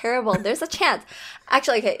would be terrible. There's a chance.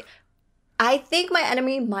 Actually, okay. I think my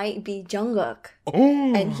enemy might be Jungkook.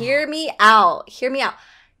 Oh. And hear me out.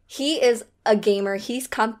 He is a gamer. He's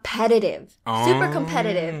competitive. Super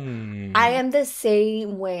competitive. I am the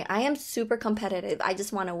same way. I am super competitive. I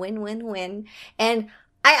just want to win. And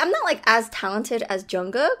I'm not like as talented as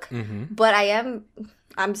Jungkook, but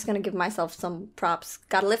I'm just going to give myself some props.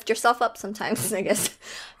 Got to lift yourself up sometimes, I guess.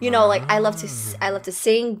 Like I love to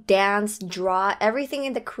sing, dance, draw, everything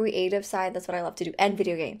in the creative side. That's what I love to do. And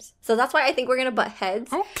video games. So that's why I think we're going to butt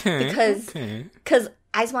heads. Okay. Because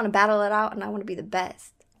I just want to battle it out and I want to be the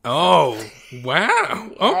best. Oh, wow.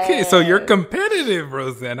 Yes. Okay, so you're competitive,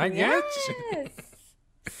 Roseanne. I got you.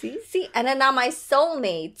 See? And then now my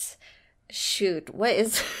soulmate. Shoot,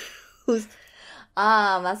 who's...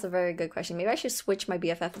 that's a very good question. Maybe I should switch my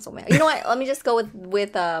BFF and soulmate. You know what? Let me just go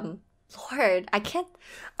with Lord,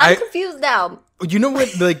 I'm confused now. You know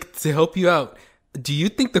what? Like, to help you out, do you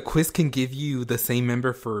think the quiz can give you the same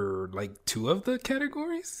member for like 2 of the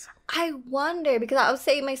categories? I wonder, because I would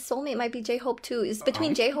say my soulmate might be J-Hope too. It's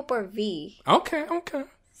between J-Hope or V. Okay.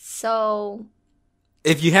 So,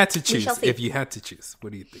 if you had to choose,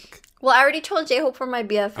 what do you think? Well, I already chose J-Hope for my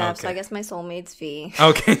BFF, so I guess my soulmate's V.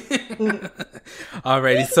 Okay.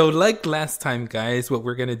 Alrighty. So like last time, guys, what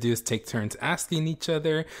we're going to do is take turns asking each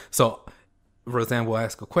other. So Roseanne will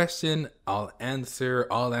ask a question. I'll answer.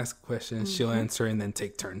 I'll ask a question. She'll answer and then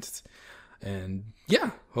take turns. And yeah,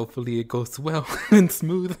 hopefully it goes well and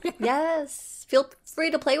smooth. Yes. Feel free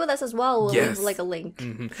to play with us as well. We'll leave like a link.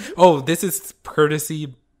 Oh, this is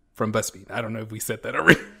courtesy from BuzzFeed. I don't know if we said that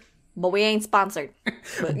already. But we ain't sponsored.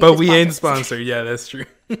 But we ain't sponsored. Yeah, that's true.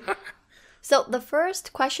 So the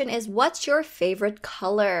first question is, what's your favorite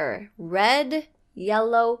color? Red,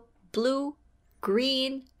 yellow, blue,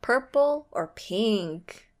 green, purple, or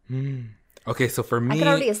pink? Okay, so for me... I could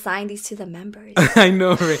already assign these to the members. I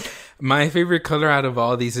know, right? My favorite color out of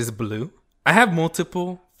all these is blue. I have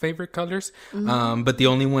multiple favorite colors, but the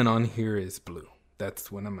only one on here is blue. That's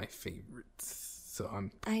one of my favorites. So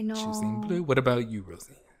I'm choosing blue. What about you,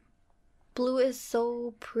 Rosie? Blue is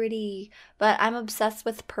so pretty, but I'm obsessed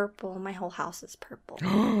with purple. My whole house is purple.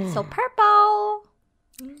 So purple!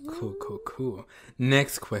 Cool.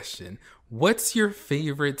 Next question. What's your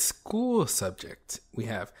favorite school subject? We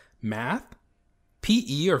have math,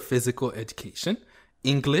 PE or physical education,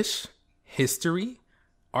 English, history,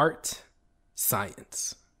 art,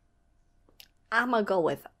 science. I'm gonna go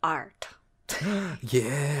with art.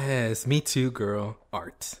 Yes, me too, girl.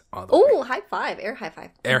 Art. Oh, high five. Air high five.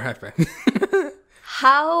 Air high five.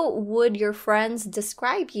 How would your friends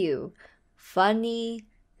describe you? Funny,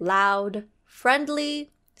 loud,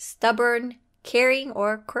 friendly, stubborn, caring,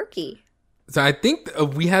 or quirky? So I think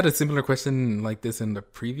we had a similar question like this in the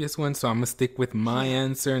previous one. So I'm going to stick with my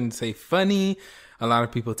answer and say funny. A lot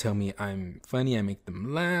of people tell me I'm funny. I make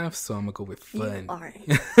them laugh. So I'm going to go with funny.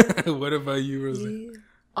 You are. What about you, Rosie? You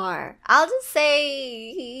are. I'll just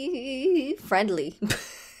say friendly.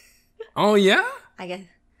 Oh, yeah? I guess.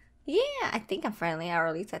 Yeah, I think I'm friendly, or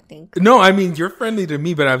at least I think. No, I mean, you're friendly to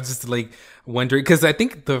me, but I'm just like wondering. Because I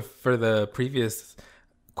think for the previous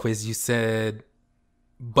quiz, you said...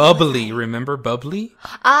 bubbly, remember bubbly?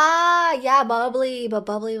 Yeah, bubbly, but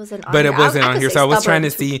bubbly wasn't on here. But it here. wasn't on here, so I was trying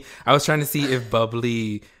to see if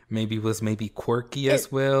bubbly was quirky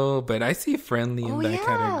as well, but I see friendly in that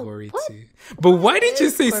category too. But why did you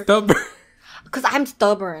say quirky? Stubborn? Because I'm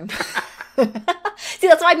stubborn. See,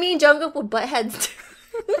 that's why me and Jungkook would butt heads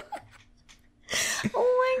too.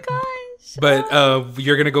 Oh my gosh. But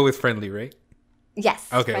you're gonna go with friendly, right? Yes.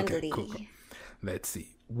 Okay, friendly. okay, cool. Let's see.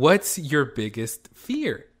 What's your biggest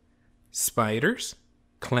fear? Spiders,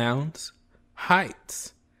 clowns,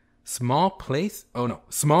 heights, small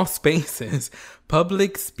spaces,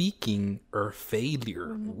 public speaking, or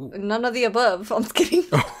failure? Ooh. None of the above. I'm just kidding.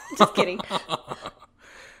 Just kidding.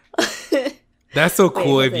 That's so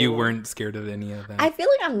cool. If you weren't scared of any of that. I feel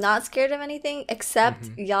like I'm not scared of anything except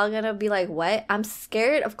y'all gonna be like, what? I'm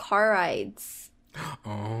scared of car rides.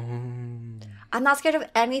 Oh. I'm not scared of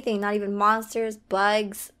anything, not even monsters,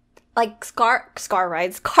 bugs. Like car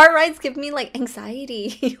rides. Car rides give me like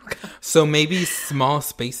anxiety. So maybe small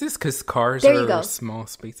spaces, because cars There you are go. small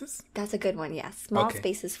spaces. That's a good one, yes. Small Okay.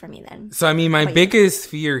 spaces for me then. So I mean, my Oh, yeah. biggest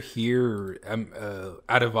fear here,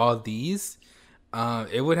 out of all these,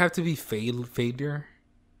 it would have to be failure.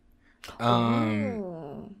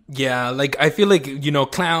 Oh. Yeah, like I feel like, you know,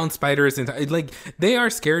 clowns, spiders, and like they are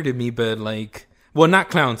scared of me, but like, well, not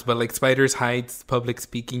clowns, but like spiders, heights, public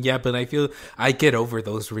speaking. Yeah, but I feel I get over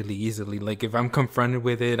those really easily. Like if I'm confronted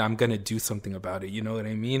with it, I'm gonna do something about it. You know what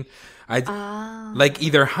I mean? Like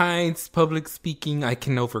either heights, public speaking, I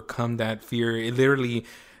can overcome that fear. It literally,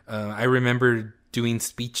 I remember doing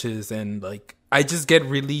speeches and like I just get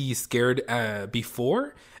really scared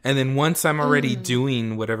before, and then once I'm already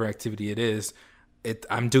doing whatever activity it is,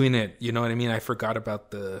 I'm doing it. You know what I mean? I forgot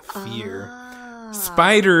about the fear.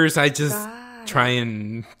 Spiders, I just try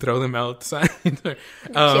and throw them outside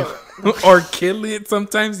or kill it.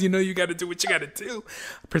 Sometimes, you know, you got to do what you got to do.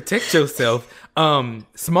 Protect yourself.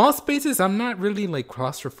 Small spaces, I'm not really like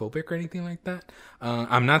claustrophobic or anything like that.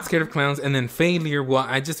 I'm not scared of clowns. And then failure, well,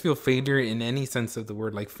 I just feel failure in any sense of the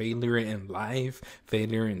word, like failure in life,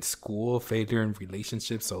 failure in school, failure in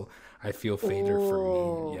relationships. So I feel failure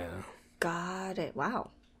for me. Yeah. Got it.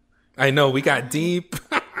 Wow. I know, we got deep.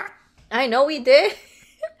 I know we did.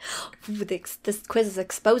 Ooh, this quiz is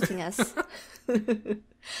exposing us.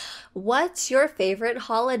 What's your favorite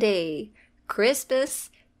holiday? Christmas,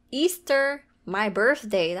 Easter, my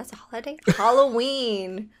birthday. That's a holiday.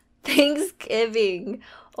 Halloween, Thanksgiving,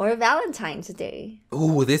 or Valentine's Day.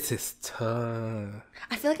 Ooh, this is tough.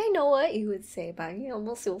 I feel like I know what you would say, but you know,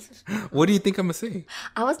 we'll see. What do you think I'm gonna say?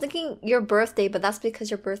 I was thinking your birthday, but that's because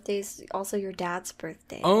your birthday is also your dad's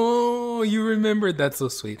birthday. Oh, you remembered. That's so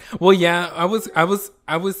sweet. Well, yeah, I was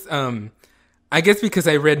I guess because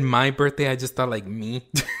I read my birthday, I just thought like me.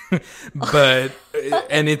 But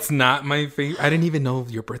and it's not my favorite. I didn't even know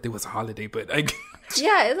your birthday was a holiday, but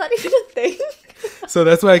Yeah, it's not even a thing. so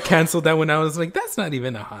that's why I canceled that one. I was like, that's not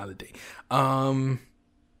even a holiday.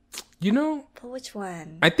 You know, But which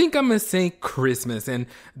one? I think I'm gonna say Christmas, and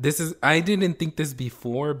I didn't think this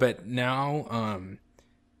before, but now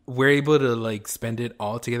we're able to like spend it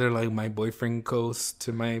all together. Like my boyfriend goes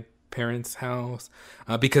to my parents' house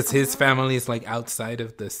because his family is like outside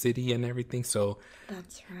of the city and everything, so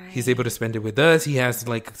That's right. he's able to spend it with us. He has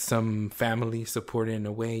like some family support in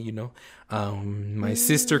a way, you know. My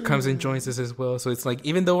sister comes and joins us as well, so it's like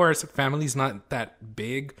even though our family's not that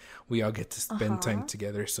big, we all get to spend time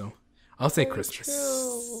together. So I'll say Christmas.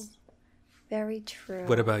 True. Very true.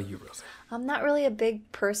 What about you, Rosa? I'm not really a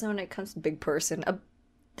big person when it comes to big person.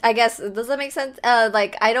 I guess, does that make sense?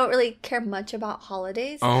 Like, I don't really care much about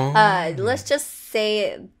holidays. Oh. Let's just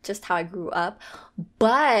say just how I grew up.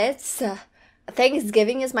 But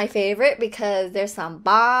Thanksgiving is my favorite because there's some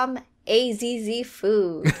bomb AZZ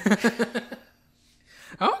food.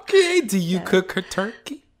 Okay, do you cook a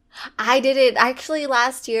turkey? I did it actually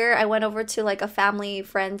last year. I went over to like a family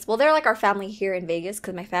friends. Well, they're like our family here in Vegas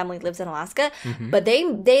because my family lives in Alaska. But they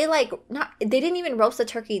didn't even roast the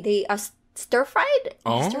turkey. They stir fried.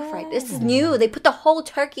 Oh. Stir fried. This is new. They put the whole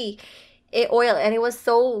turkey in oil, and it was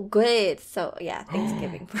so good. So yeah,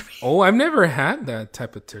 Thanksgiving for me. Oh, I've never had that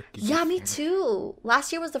type of turkey. Yeah, me too.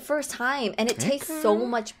 Last year was the first time, and it tastes so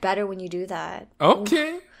much better when you do that.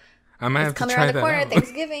 Okay. I might have to Coming try around the that corner, out.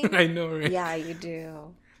 Thanksgiving. I know, right? Yeah, you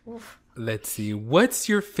do. Oof. Let's see. What's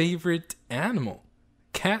your favorite animal?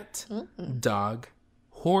 Cat, dog,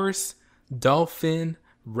 horse, dolphin,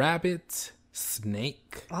 rabbit,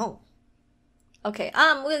 snake. Oh. Okay.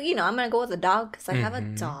 Well, you know, I'm gonna go with a dog because I have a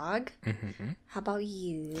dog. How about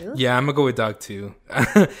you? Yeah, I'm gonna go with dog too.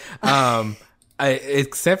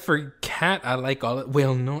 Except for cat, I like all.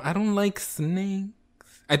 Well, no, I don't like snakes.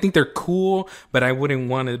 I think they're cool, but I wouldn't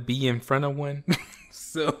want to be in front of one.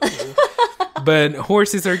 So, but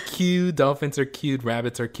horses are cute, dolphins are cute,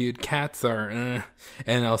 rabbits are cute, cats are,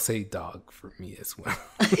 and I'll say dog for me as well.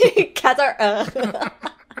 Cats are.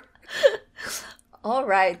 All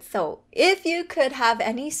right. So, if you could have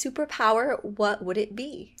any superpower, what would it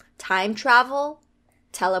be? Time travel,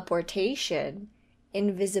 teleportation,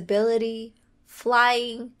 invisibility,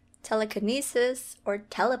 flying, telekinesis, or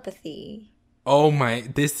telepathy? Oh my,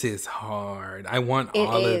 this is hard. I want It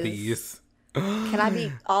all of is. these. Can I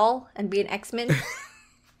be all and be an X-Men?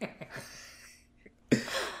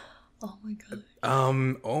 Oh my god.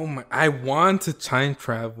 Oh my, I want to time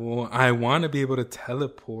travel. I want to be able to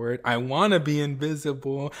teleport. I want to be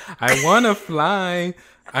invisible. I want to fly.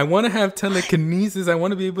 I want to have telekinesis. I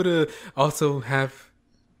want to be able to also have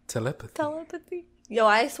telepathy. Telepathy. Yo,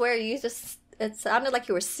 I swear it sounded like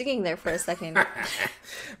you were singing there for a second.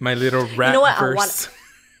 My little rap You know what? verse.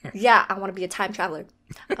 Yeah, I want to be a time traveler.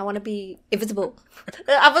 I want to be invisible.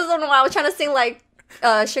 I don't know why I was trying to sing like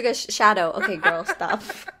Sugar Shadow. Okay, girl, stop.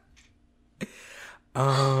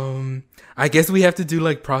 I guess we have to do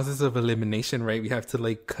like process of elimination, right? We have to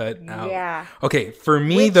like cut out. Yeah. Okay, for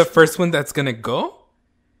me, the first one that's gonna go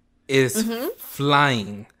is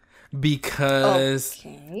flying, because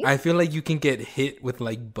Okay. I feel like you can get hit with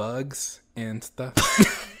like bugs and stuff.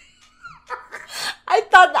 I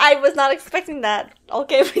thought I was not expecting that.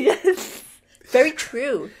 Okay, but yes. Very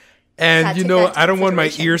true. And Gotta you take know, that into I don't want my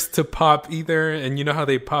consideration. ears to pop either. And you know how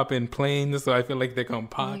they pop in planes, so I feel like they're gonna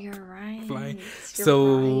pop. Oh, you're right. Flying. You're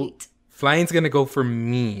So right. flying's gonna go for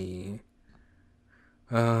me.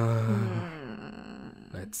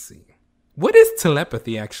 Let's see. What is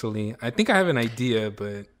telepathy actually? I think I have an idea,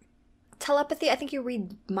 but Telepathy, I think you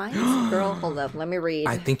read minds. Girl, hold up. Let me read.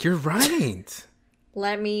 I think you're right.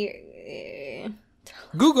 Let me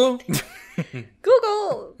Google.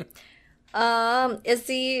 Google. Is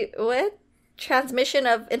the what? Transmission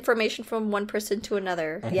of information from one person to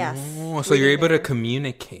another. Yes. Oh, so you're able to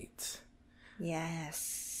communicate.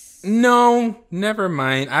 Yes. No, never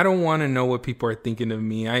mind. I don't want to know what people are thinking of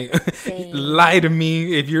me. Same. Lie to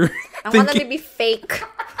me if you're I want them to thinking. be fake.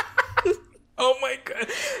 Oh my god,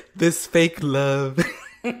 this fake love.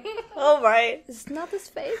 All right. It's not this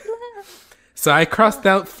fake. So I crossed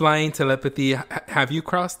out flying, telepathy. Have you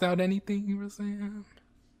crossed out anything, Roseanne?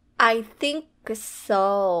 I think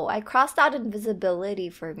so. I crossed out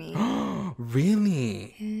invisibility for me.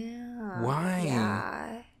 Really? Yeah. Why?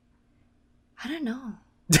 Yeah. I don't know.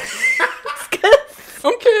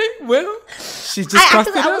 Okay, well, she just crossed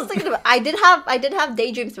it I was out. thinking about. I did have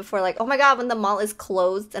daydreams before. Like, oh my god, when the mall is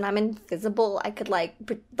closed and I'm invisible, I could like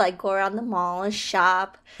go around the mall and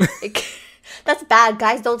shop. That's bad,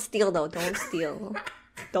 guys. Don't steal though. Don't steal.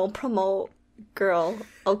 Don't promote, girl.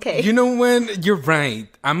 Okay. You know when? You're right.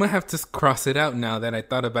 I'm gonna have to cross it out now that I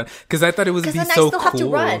thought about it, because I thought it would be Because then so I still cool. have to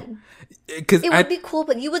run. Because It would be cool,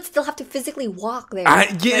 but you would still have to physically walk there.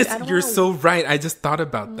 yes, I don't you're wanna- so right. I just thought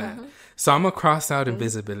about that. So I'm gonna cross out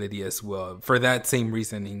invisibility as well for that same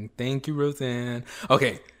reasoning. Thank you, Roseanne.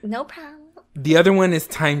 Okay, No problem. the other one is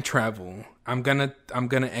time travel. I'm gonna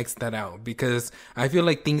X that out because I feel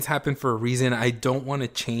like things happen for a reason. I don't want to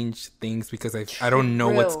change things because I don't know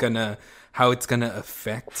True. how it's gonna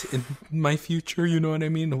affect in my future. You know what I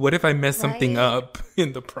mean? What if I mess something Right. up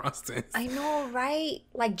in the process? I know, right?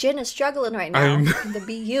 Like Jin is struggling right I now. know. The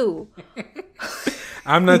BU.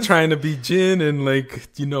 I'm not trying to be Jin and like,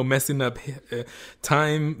 messing up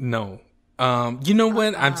time. No. You know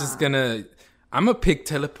what? I'm gonna pick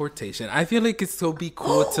teleportation. I feel like it's so be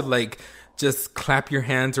cool to like just clap your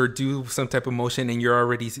hands or do some type of motion and you're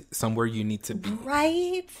already somewhere you need to be.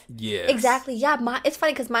 Right? Yeah. Exactly. Yeah, it's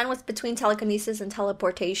funny because mine was between telekinesis and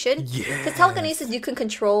teleportation. Yes. Because telekinesis, you can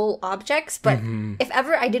control objects, but if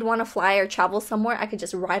ever I did want to fly or travel somewhere, I could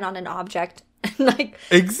just ride on an object and like,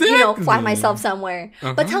 Exactly. fly myself somewhere.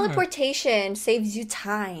 But teleportation saves you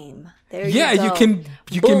time. There you Yeah, go. you can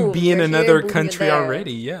Boom, be in you're here, another boom, you're country there.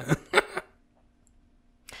 already. Yeah.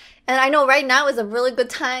 And I know right now is a really good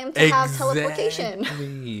time to have teleportation.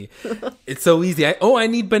 Exactly. It's so easy. I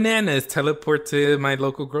need bananas. Teleport to my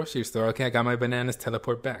local grocery store. Okay, I got my bananas.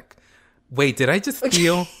 Teleport back. Wait, did I just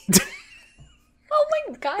steal? Oh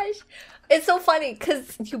my gosh. It's so funny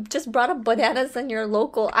because you just brought up bananas in your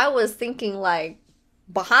local. I was thinking like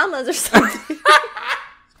Bahamas or something.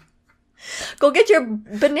 Go get your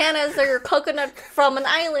bananas or your coconut from an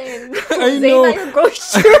island. I Say know. that your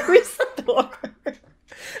grocery store.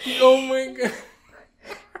 Oh my god.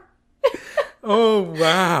 Oh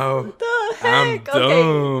wow. The I'm heck? Okay.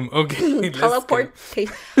 dumb. Okay. let's go.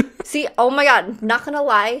 Teleportation. See, oh my god, not gonna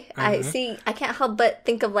lie. Uh-huh. I can't help but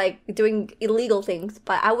think of like doing illegal things,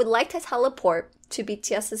 but I would like to teleport to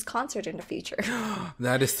BTS's concert in the future.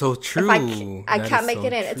 That is so true. I That can't is make so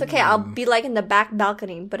it in. It's true. okay. I'll be like in the back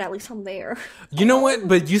balcony, but at least I'm there. You know what?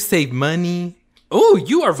 But you save money. Oh,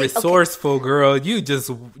 you are resourceful, girl.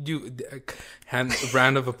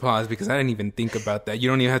 Round of applause because I didn't even think about that. You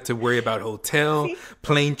don't even have to worry about hotel,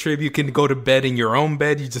 plane trip. You can go to bed in your own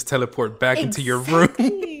bed. You just teleport back into your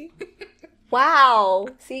room. Wow.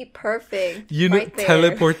 See, perfect. You know, right there.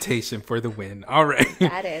 teleportation for the win. All right.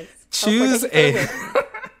 That is. Choose a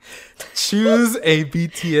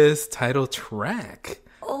BTS title track.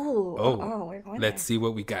 We're going Let's see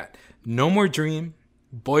what we got. No More Dream,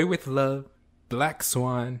 Boy with Love, Black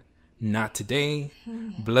Swan, Not Today,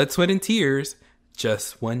 Blood, Sweat, and Tears,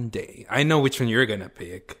 Just One Day. I know which one you're gonna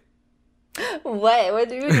pick. What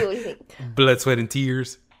do you think? Blood, Sweat, and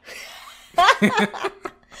Tears.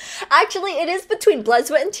 Actually, it is between Blood,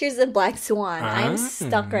 Sweat, and Tears and Black Swan. I'm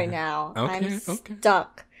stuck right now. I'm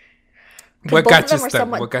stuck. What got you stuck?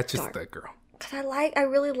 What got you stuck, girl? Because I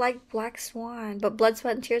really like Black Swan, but Blood,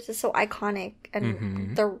 Sweat, and Tears is so iconic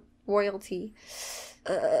and the royalty.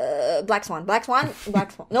 Black Swan.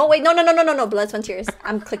 No, wait, no. Blood, Sweat, and Tears.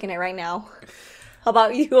 I'm clicking it right now. How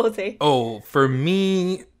about you, Jose? Oh, for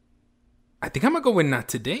me, I think I'm gonna go with Not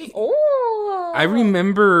Today. Oh, I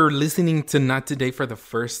remember listening to Not Today for the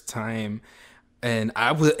first time, and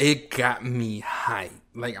it got me hyped.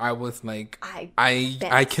 Like I was like,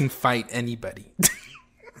 I can fight anybody.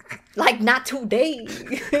 Like not today.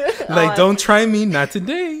 Like don't try me, not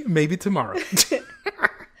today. Maybe tomorrow.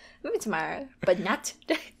 Maybe tomorrow, but not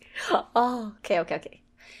today. Oh, okay.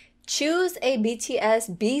 Choose a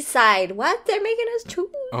BTS B-side. What? They're making us choose.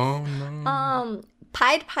 Oh no.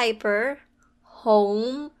 Pied Piper,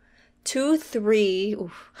 Home,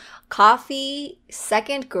 2-3, Coffee,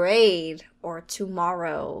 Second Grade, or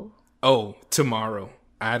Tomorrow. Oh, Tomorrow.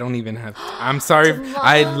 I don't even have. I'm sorry.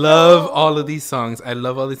 I love all of these songs.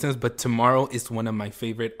 But Tomorrow is one of my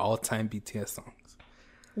favorite all-time BTS songs.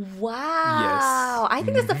 Wow. Yes. I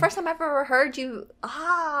think that's the first time I've ever heard you.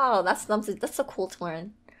 Oh, that's so cool to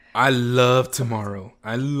learn. I love Tomorrow.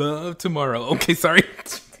 Okay, sorry.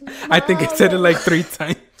 Tomorrow. I think I said it like 3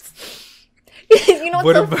 times. You know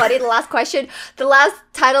what's so funny? The last question, the last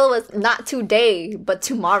title was Not Today, but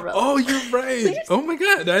Tomorrow. Oh, you're right. Oh my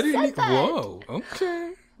God. I didn't. Whoa.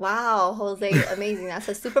 Okay. Wow, Jose, amazing. That's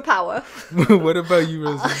a superpower. What about you,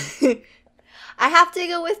 Rosie? I have to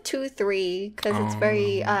go with 2-3 because it's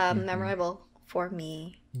very memorable for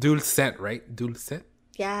me. Dulcet, right? Dulcet?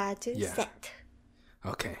 Yeah, Dulcet.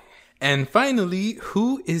 Okay. And finally,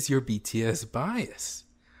 who is your BTS bias?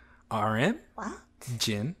 RM? What?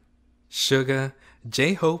 Jin? Suga,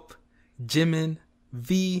 J-Hope, Jimin,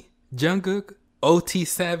 V, Jungkook,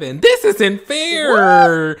 OT7. This isn't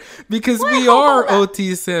fair because we are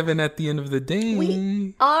OT7 at the end of the day.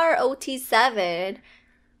 We are OT7.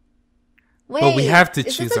 Wait, but we have to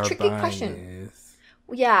choose our tricky bias. Question.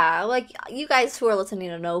 Yeah, like you guys who are listening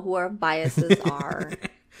to know who our biases are.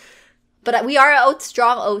 But we are a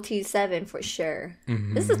strong OT7 for sure.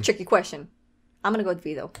 Mm-hmm. This is a tricky question. I'm gonna go with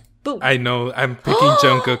V though. Boom. I know. I'm picking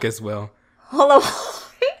Jungkook as well. Hello.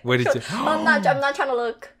 What did you? I'm not trying to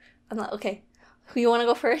look. I'm not okay. Who you want to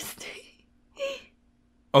go first?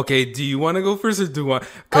 Okay. Do you want to go first or do you want?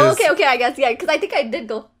 Okay. I guess because I think I did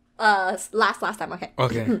go last time. Okay.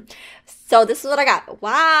 Okay. So this is what I got.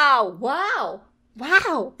 Wow.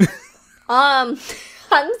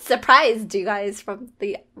 I'm surprised, you guys, from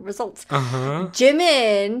the results.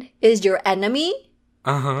 Jimin is your enemy.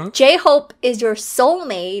 J-Hope is your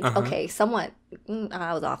soulmate. Okay, somewhat.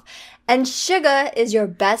 I was off. And Suga is your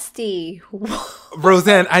bestie.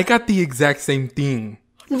 Roseanne, I got the exact same thing.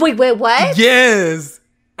 Wait, what? Yes.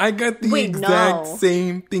 I got the exact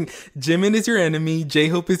same thing. Jimin is your enemy,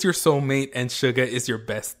 J-Hope is your soulmate, and Suga is your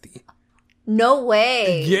bestie. No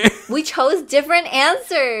way. Yeah. We chose different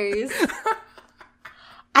answers.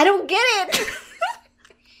 I don't get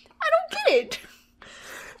it.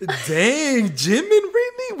 Dang, Jimin,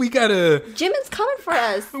 really? Jimin's coming for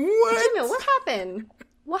us. What? Jimin,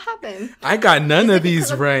 what happened? I got none of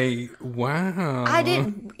these right. Wow. I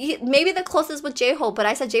didn't. Maybe the closest was J-Hope, but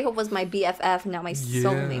I said J-Hope was my BFF, not my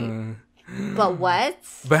soulmate. But what?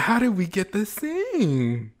 But how did we get the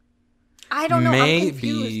same? I don't know. Maybe. I'm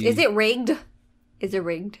confused. Is it rigged? Is it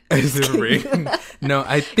rigged? No,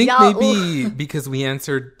 I think maybe because we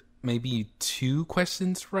answered maybe 2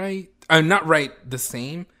 questions right. Not right, the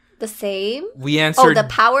same. The same? We answered... Oh, the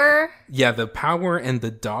power? Yeah, the power and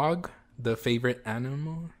the dog, the favorite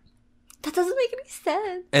animal. That doesn't make any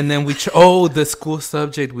sense. And then the school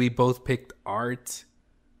subject, we both picked art.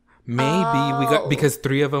 Maybe we got... Because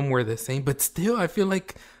 3 of them were the same. But still, I feel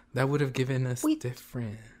like that would have given us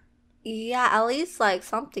different. Yeah, at least like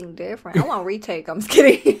something different. I want a retake. I'm just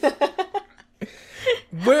kidding.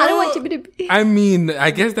 Well, I don't want you to be... I mean,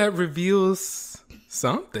 I guess that reveals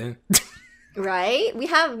something. Right? Me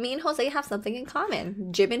and Jose have something in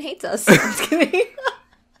common. Jimin hates us. I'm just kidding.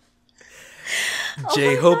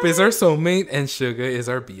 J-Hope is our soulmate and Suga is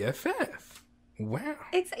our BFF. Wow.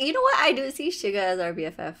 You know what? I do see Suga as our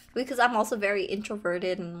BFF because I'm also very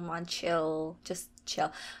introverted and want to chill, just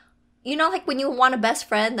chill. You know, like when you want a best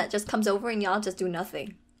friend that just comes over and y'all just do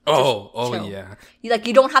nothing. Oh yeah.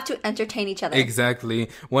 You don't have to entertain each other. Exactly.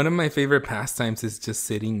 One of my favorite pastimes is just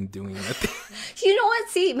sitting doing nothing. You know what?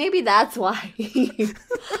 See, maybe that's why.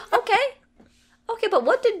 Okay, but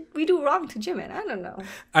what did we do wrong to Jimin? I don't know.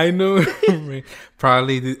 I know.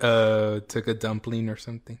 Probably took a dumpling or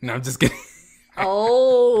something. No, I'm just kidding.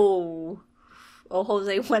 Oh,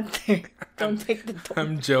 Jose went there. Don't take the door.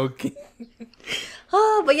 I'm joking.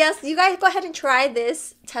 Oh, but yes, you guys go ahead and try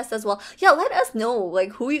this test as well. Yeah, let us know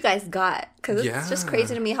like who you guys got because it's just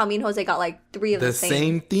crazy to me how me and Jose got like 3 of the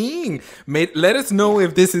same thing. Let us know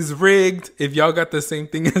if this is rigged. If y'all got the same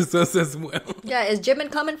thing as us as well. Yeah, is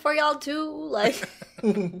Jimin coming for y'all too? Like.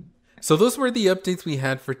 So those were the updates we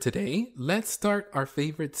had for today. Let's start our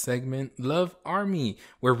favorite segment, Love Army,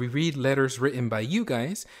 where we read letters written by you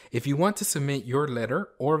guys. If you want to submit your letter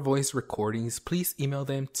or voice recordings, please email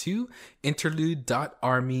them to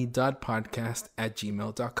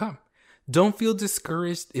interlude.army.podcast@gmail.com. Don't feel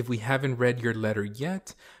discouraged if we haven't read your letter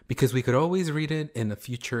yet, because we could always read it in a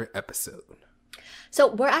future episode. So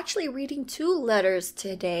we're actually reading 2 letters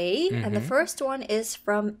today, and the first one is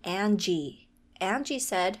from Angie. Angie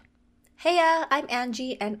said, "Heya, I'm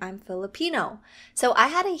Angie and I'm Filipino. So I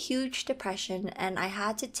had a huge depression and I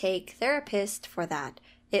had to take therapist for that.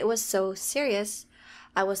 It was so serious.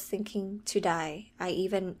 I was thinking to die. I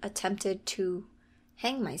even attempted to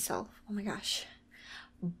hang myself. Oh my gosh.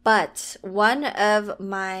 But one of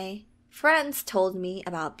my friends told me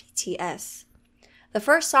about BTS. The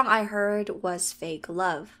first song I heard was Fake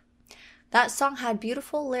Love. That song had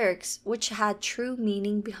beautiful lyrics which had true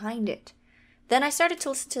meaning behind it. Then I started to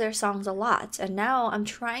listen to their songs a lot, and now I'm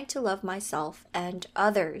trying to love myself and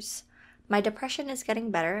others. My depression is getting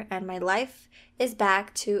better, and my life is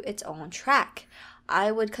back to its own track. I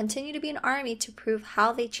would continue to be an ARMY to prove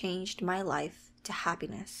how they changed my life to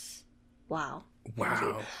happiness." Wow.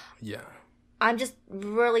 Yeah. I'm just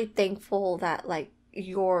really thankful that, like,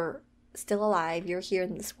 you're still alive, you're here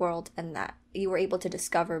in this world, and that you were able to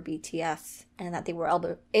discover BTS, and that they were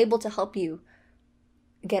able to help you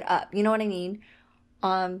get up. You know what I mean?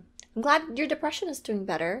 I'm glad your depression is doing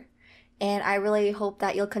better, and I really hope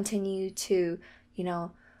that you'll continue to,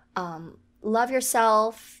 love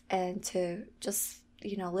yourself and to just,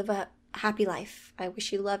 live a happy life. I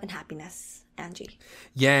wish you love and happiness, Angie.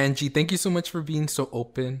 Yeah, Angie, thank you so much for being so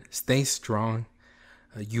open. Stay strong.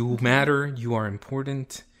 You matter. You are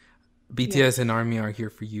important. BTS and ARMY are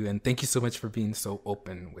here for you, and thank you so much for being so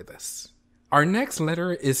open with us. Our next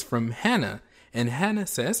letter is from Hannah. And Hannah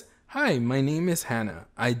says, "Hi, my name is Hannah.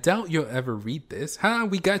 I doubt you'll ever read this."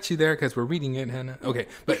 We got you there because we're reading it, Hannah. Okay,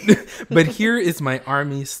 but here is my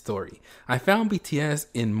ARMY story. I found BTS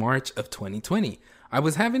in March of 2020. I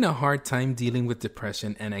was having a hard time dealing with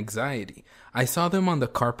depression and anxiety. I saw them on the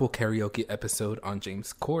Carpool Karaoke episode on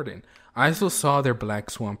James Corden. I also saw their Black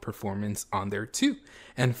Swan performance on there too,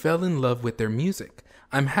 and fell in love with their music.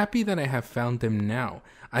 I'm happy that I have found them now.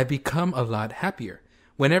 I've become a lot happier.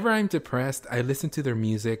 Whenever I'm depressed, I listen to their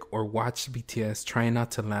music or watch BTS Try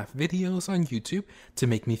Not to Laugh videos on YouTube to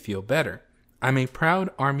make me feel better. I'm a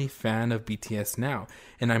proud ARMY fan of BTS now,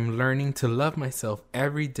 and I'm learning to love myself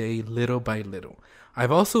every day little by little.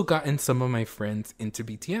 I've also gotten some of my friends into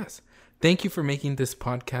BTS. Thank you for making this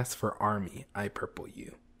podcast for ARMY. I purple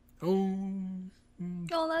you. Oh,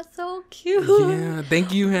 that's so cute. Yeah,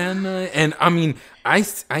 thank you, Hannah. And I mean, I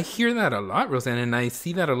hear that a lot, Roseanne, and I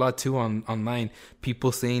see that a lot too online.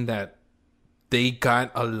 People saying that they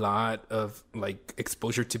got a lot of like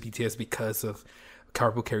exposure to BTS because of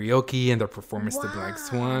Carpool Karaoke and their performance to Black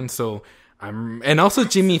Swan. So and also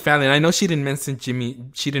Jimmy Fallon. I know she didn't mention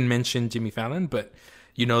Jimmy Fallon, but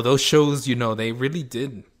those shows, they really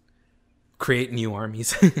did create new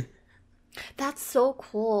ARMYs. That's so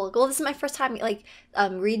cool. Well, this is my first time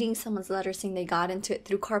reading someone's letter saying they got into it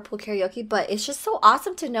through Carpool Karaoke, but it's just so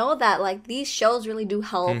awesome to know that like these shows really do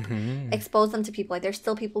help expose them to people. Like there's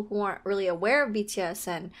still people who aren't really aware of BTS,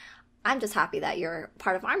 and I'm just happy that you're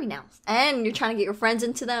part of ARMY now. And you're trying to get your friends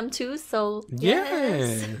into them too, so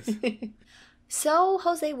yes. So,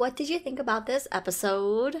 Jose, what did you think about this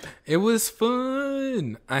episode? It was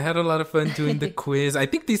fun. I had a lot of fun doing the quiz. I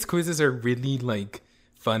think these quizzes are really like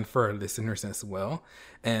fun for our listeners as well.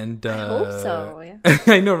 And I hope so. Yeah.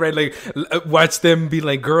 I know, right? Like watch them be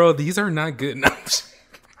like, "Girl, these are not good."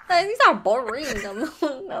 These are boring.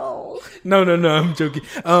 No. No, I'm joking.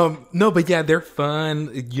 No, but yeah, they're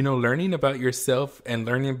fun. You know, learning about yourself and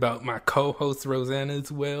learning about my co-host Rosanna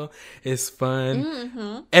as well is fun.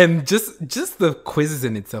 Mm-hmm. And just the quizzes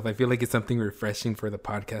in itself, I feel like it's something refreshing for the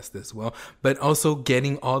podcast as well. But also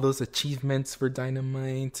getting all those achievements for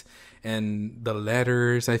Dynamite and the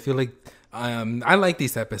letters. I feel like I like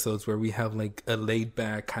these episodes where we have like a laid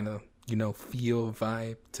back kind of, you know, feel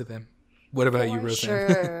vibe to them. What about you,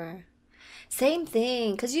 Rosanna? Sure. Same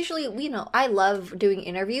thing. Because usually, you know, I love doing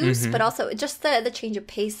interviews, but also just the change of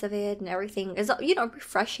pace of it and everything is, you know,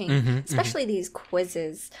 refreshing, especially these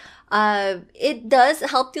quizzes. It does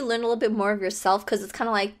help you learn a little bit more of yourself because it's kind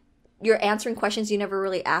of like you're answering questions you never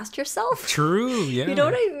really asked yourself. True, yeah. You know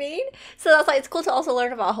what I mean? So that's like, it's cool to also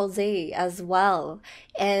learn about Jose as well.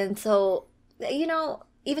 And so, you know,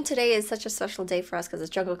 even today is such a special day for us because it's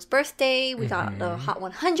Jungkook's birthday. We got the Hot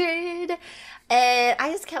 100. And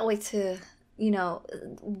I just can't wait to, you know,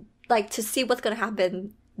 like to see what's going to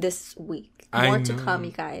happen this week. More to come,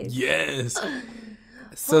 you guys. Yes.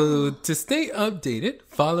 So to stay updated,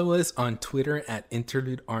 follow us on Twitter at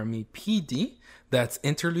Interlude Army PD. That's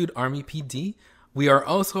Interlude Army PD. We are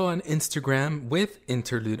also on Instagram with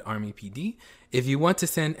Interlude Army PD. If you want to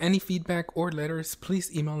send any feedback or letters,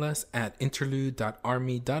 please email us at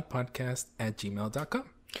interlude.army.podcast@gmail.com.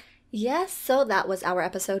 Yes, so that was our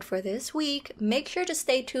episode for this week. Make sure to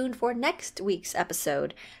stay tuned for next week's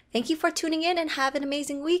episode. Thank you for tuning in and have an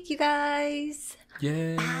amazing week, you guys.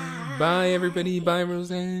 Yeah. Bye, everybody. Bye,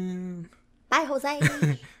 Roseanne. Bye, Jose.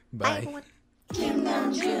 Bye. Everyone. Kim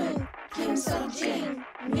Namjoon, Kim Seokjin,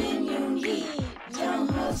 Min Yoongi, Jung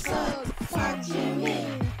Ho Suk, Park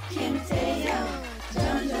Jimin, Kim Taehyung.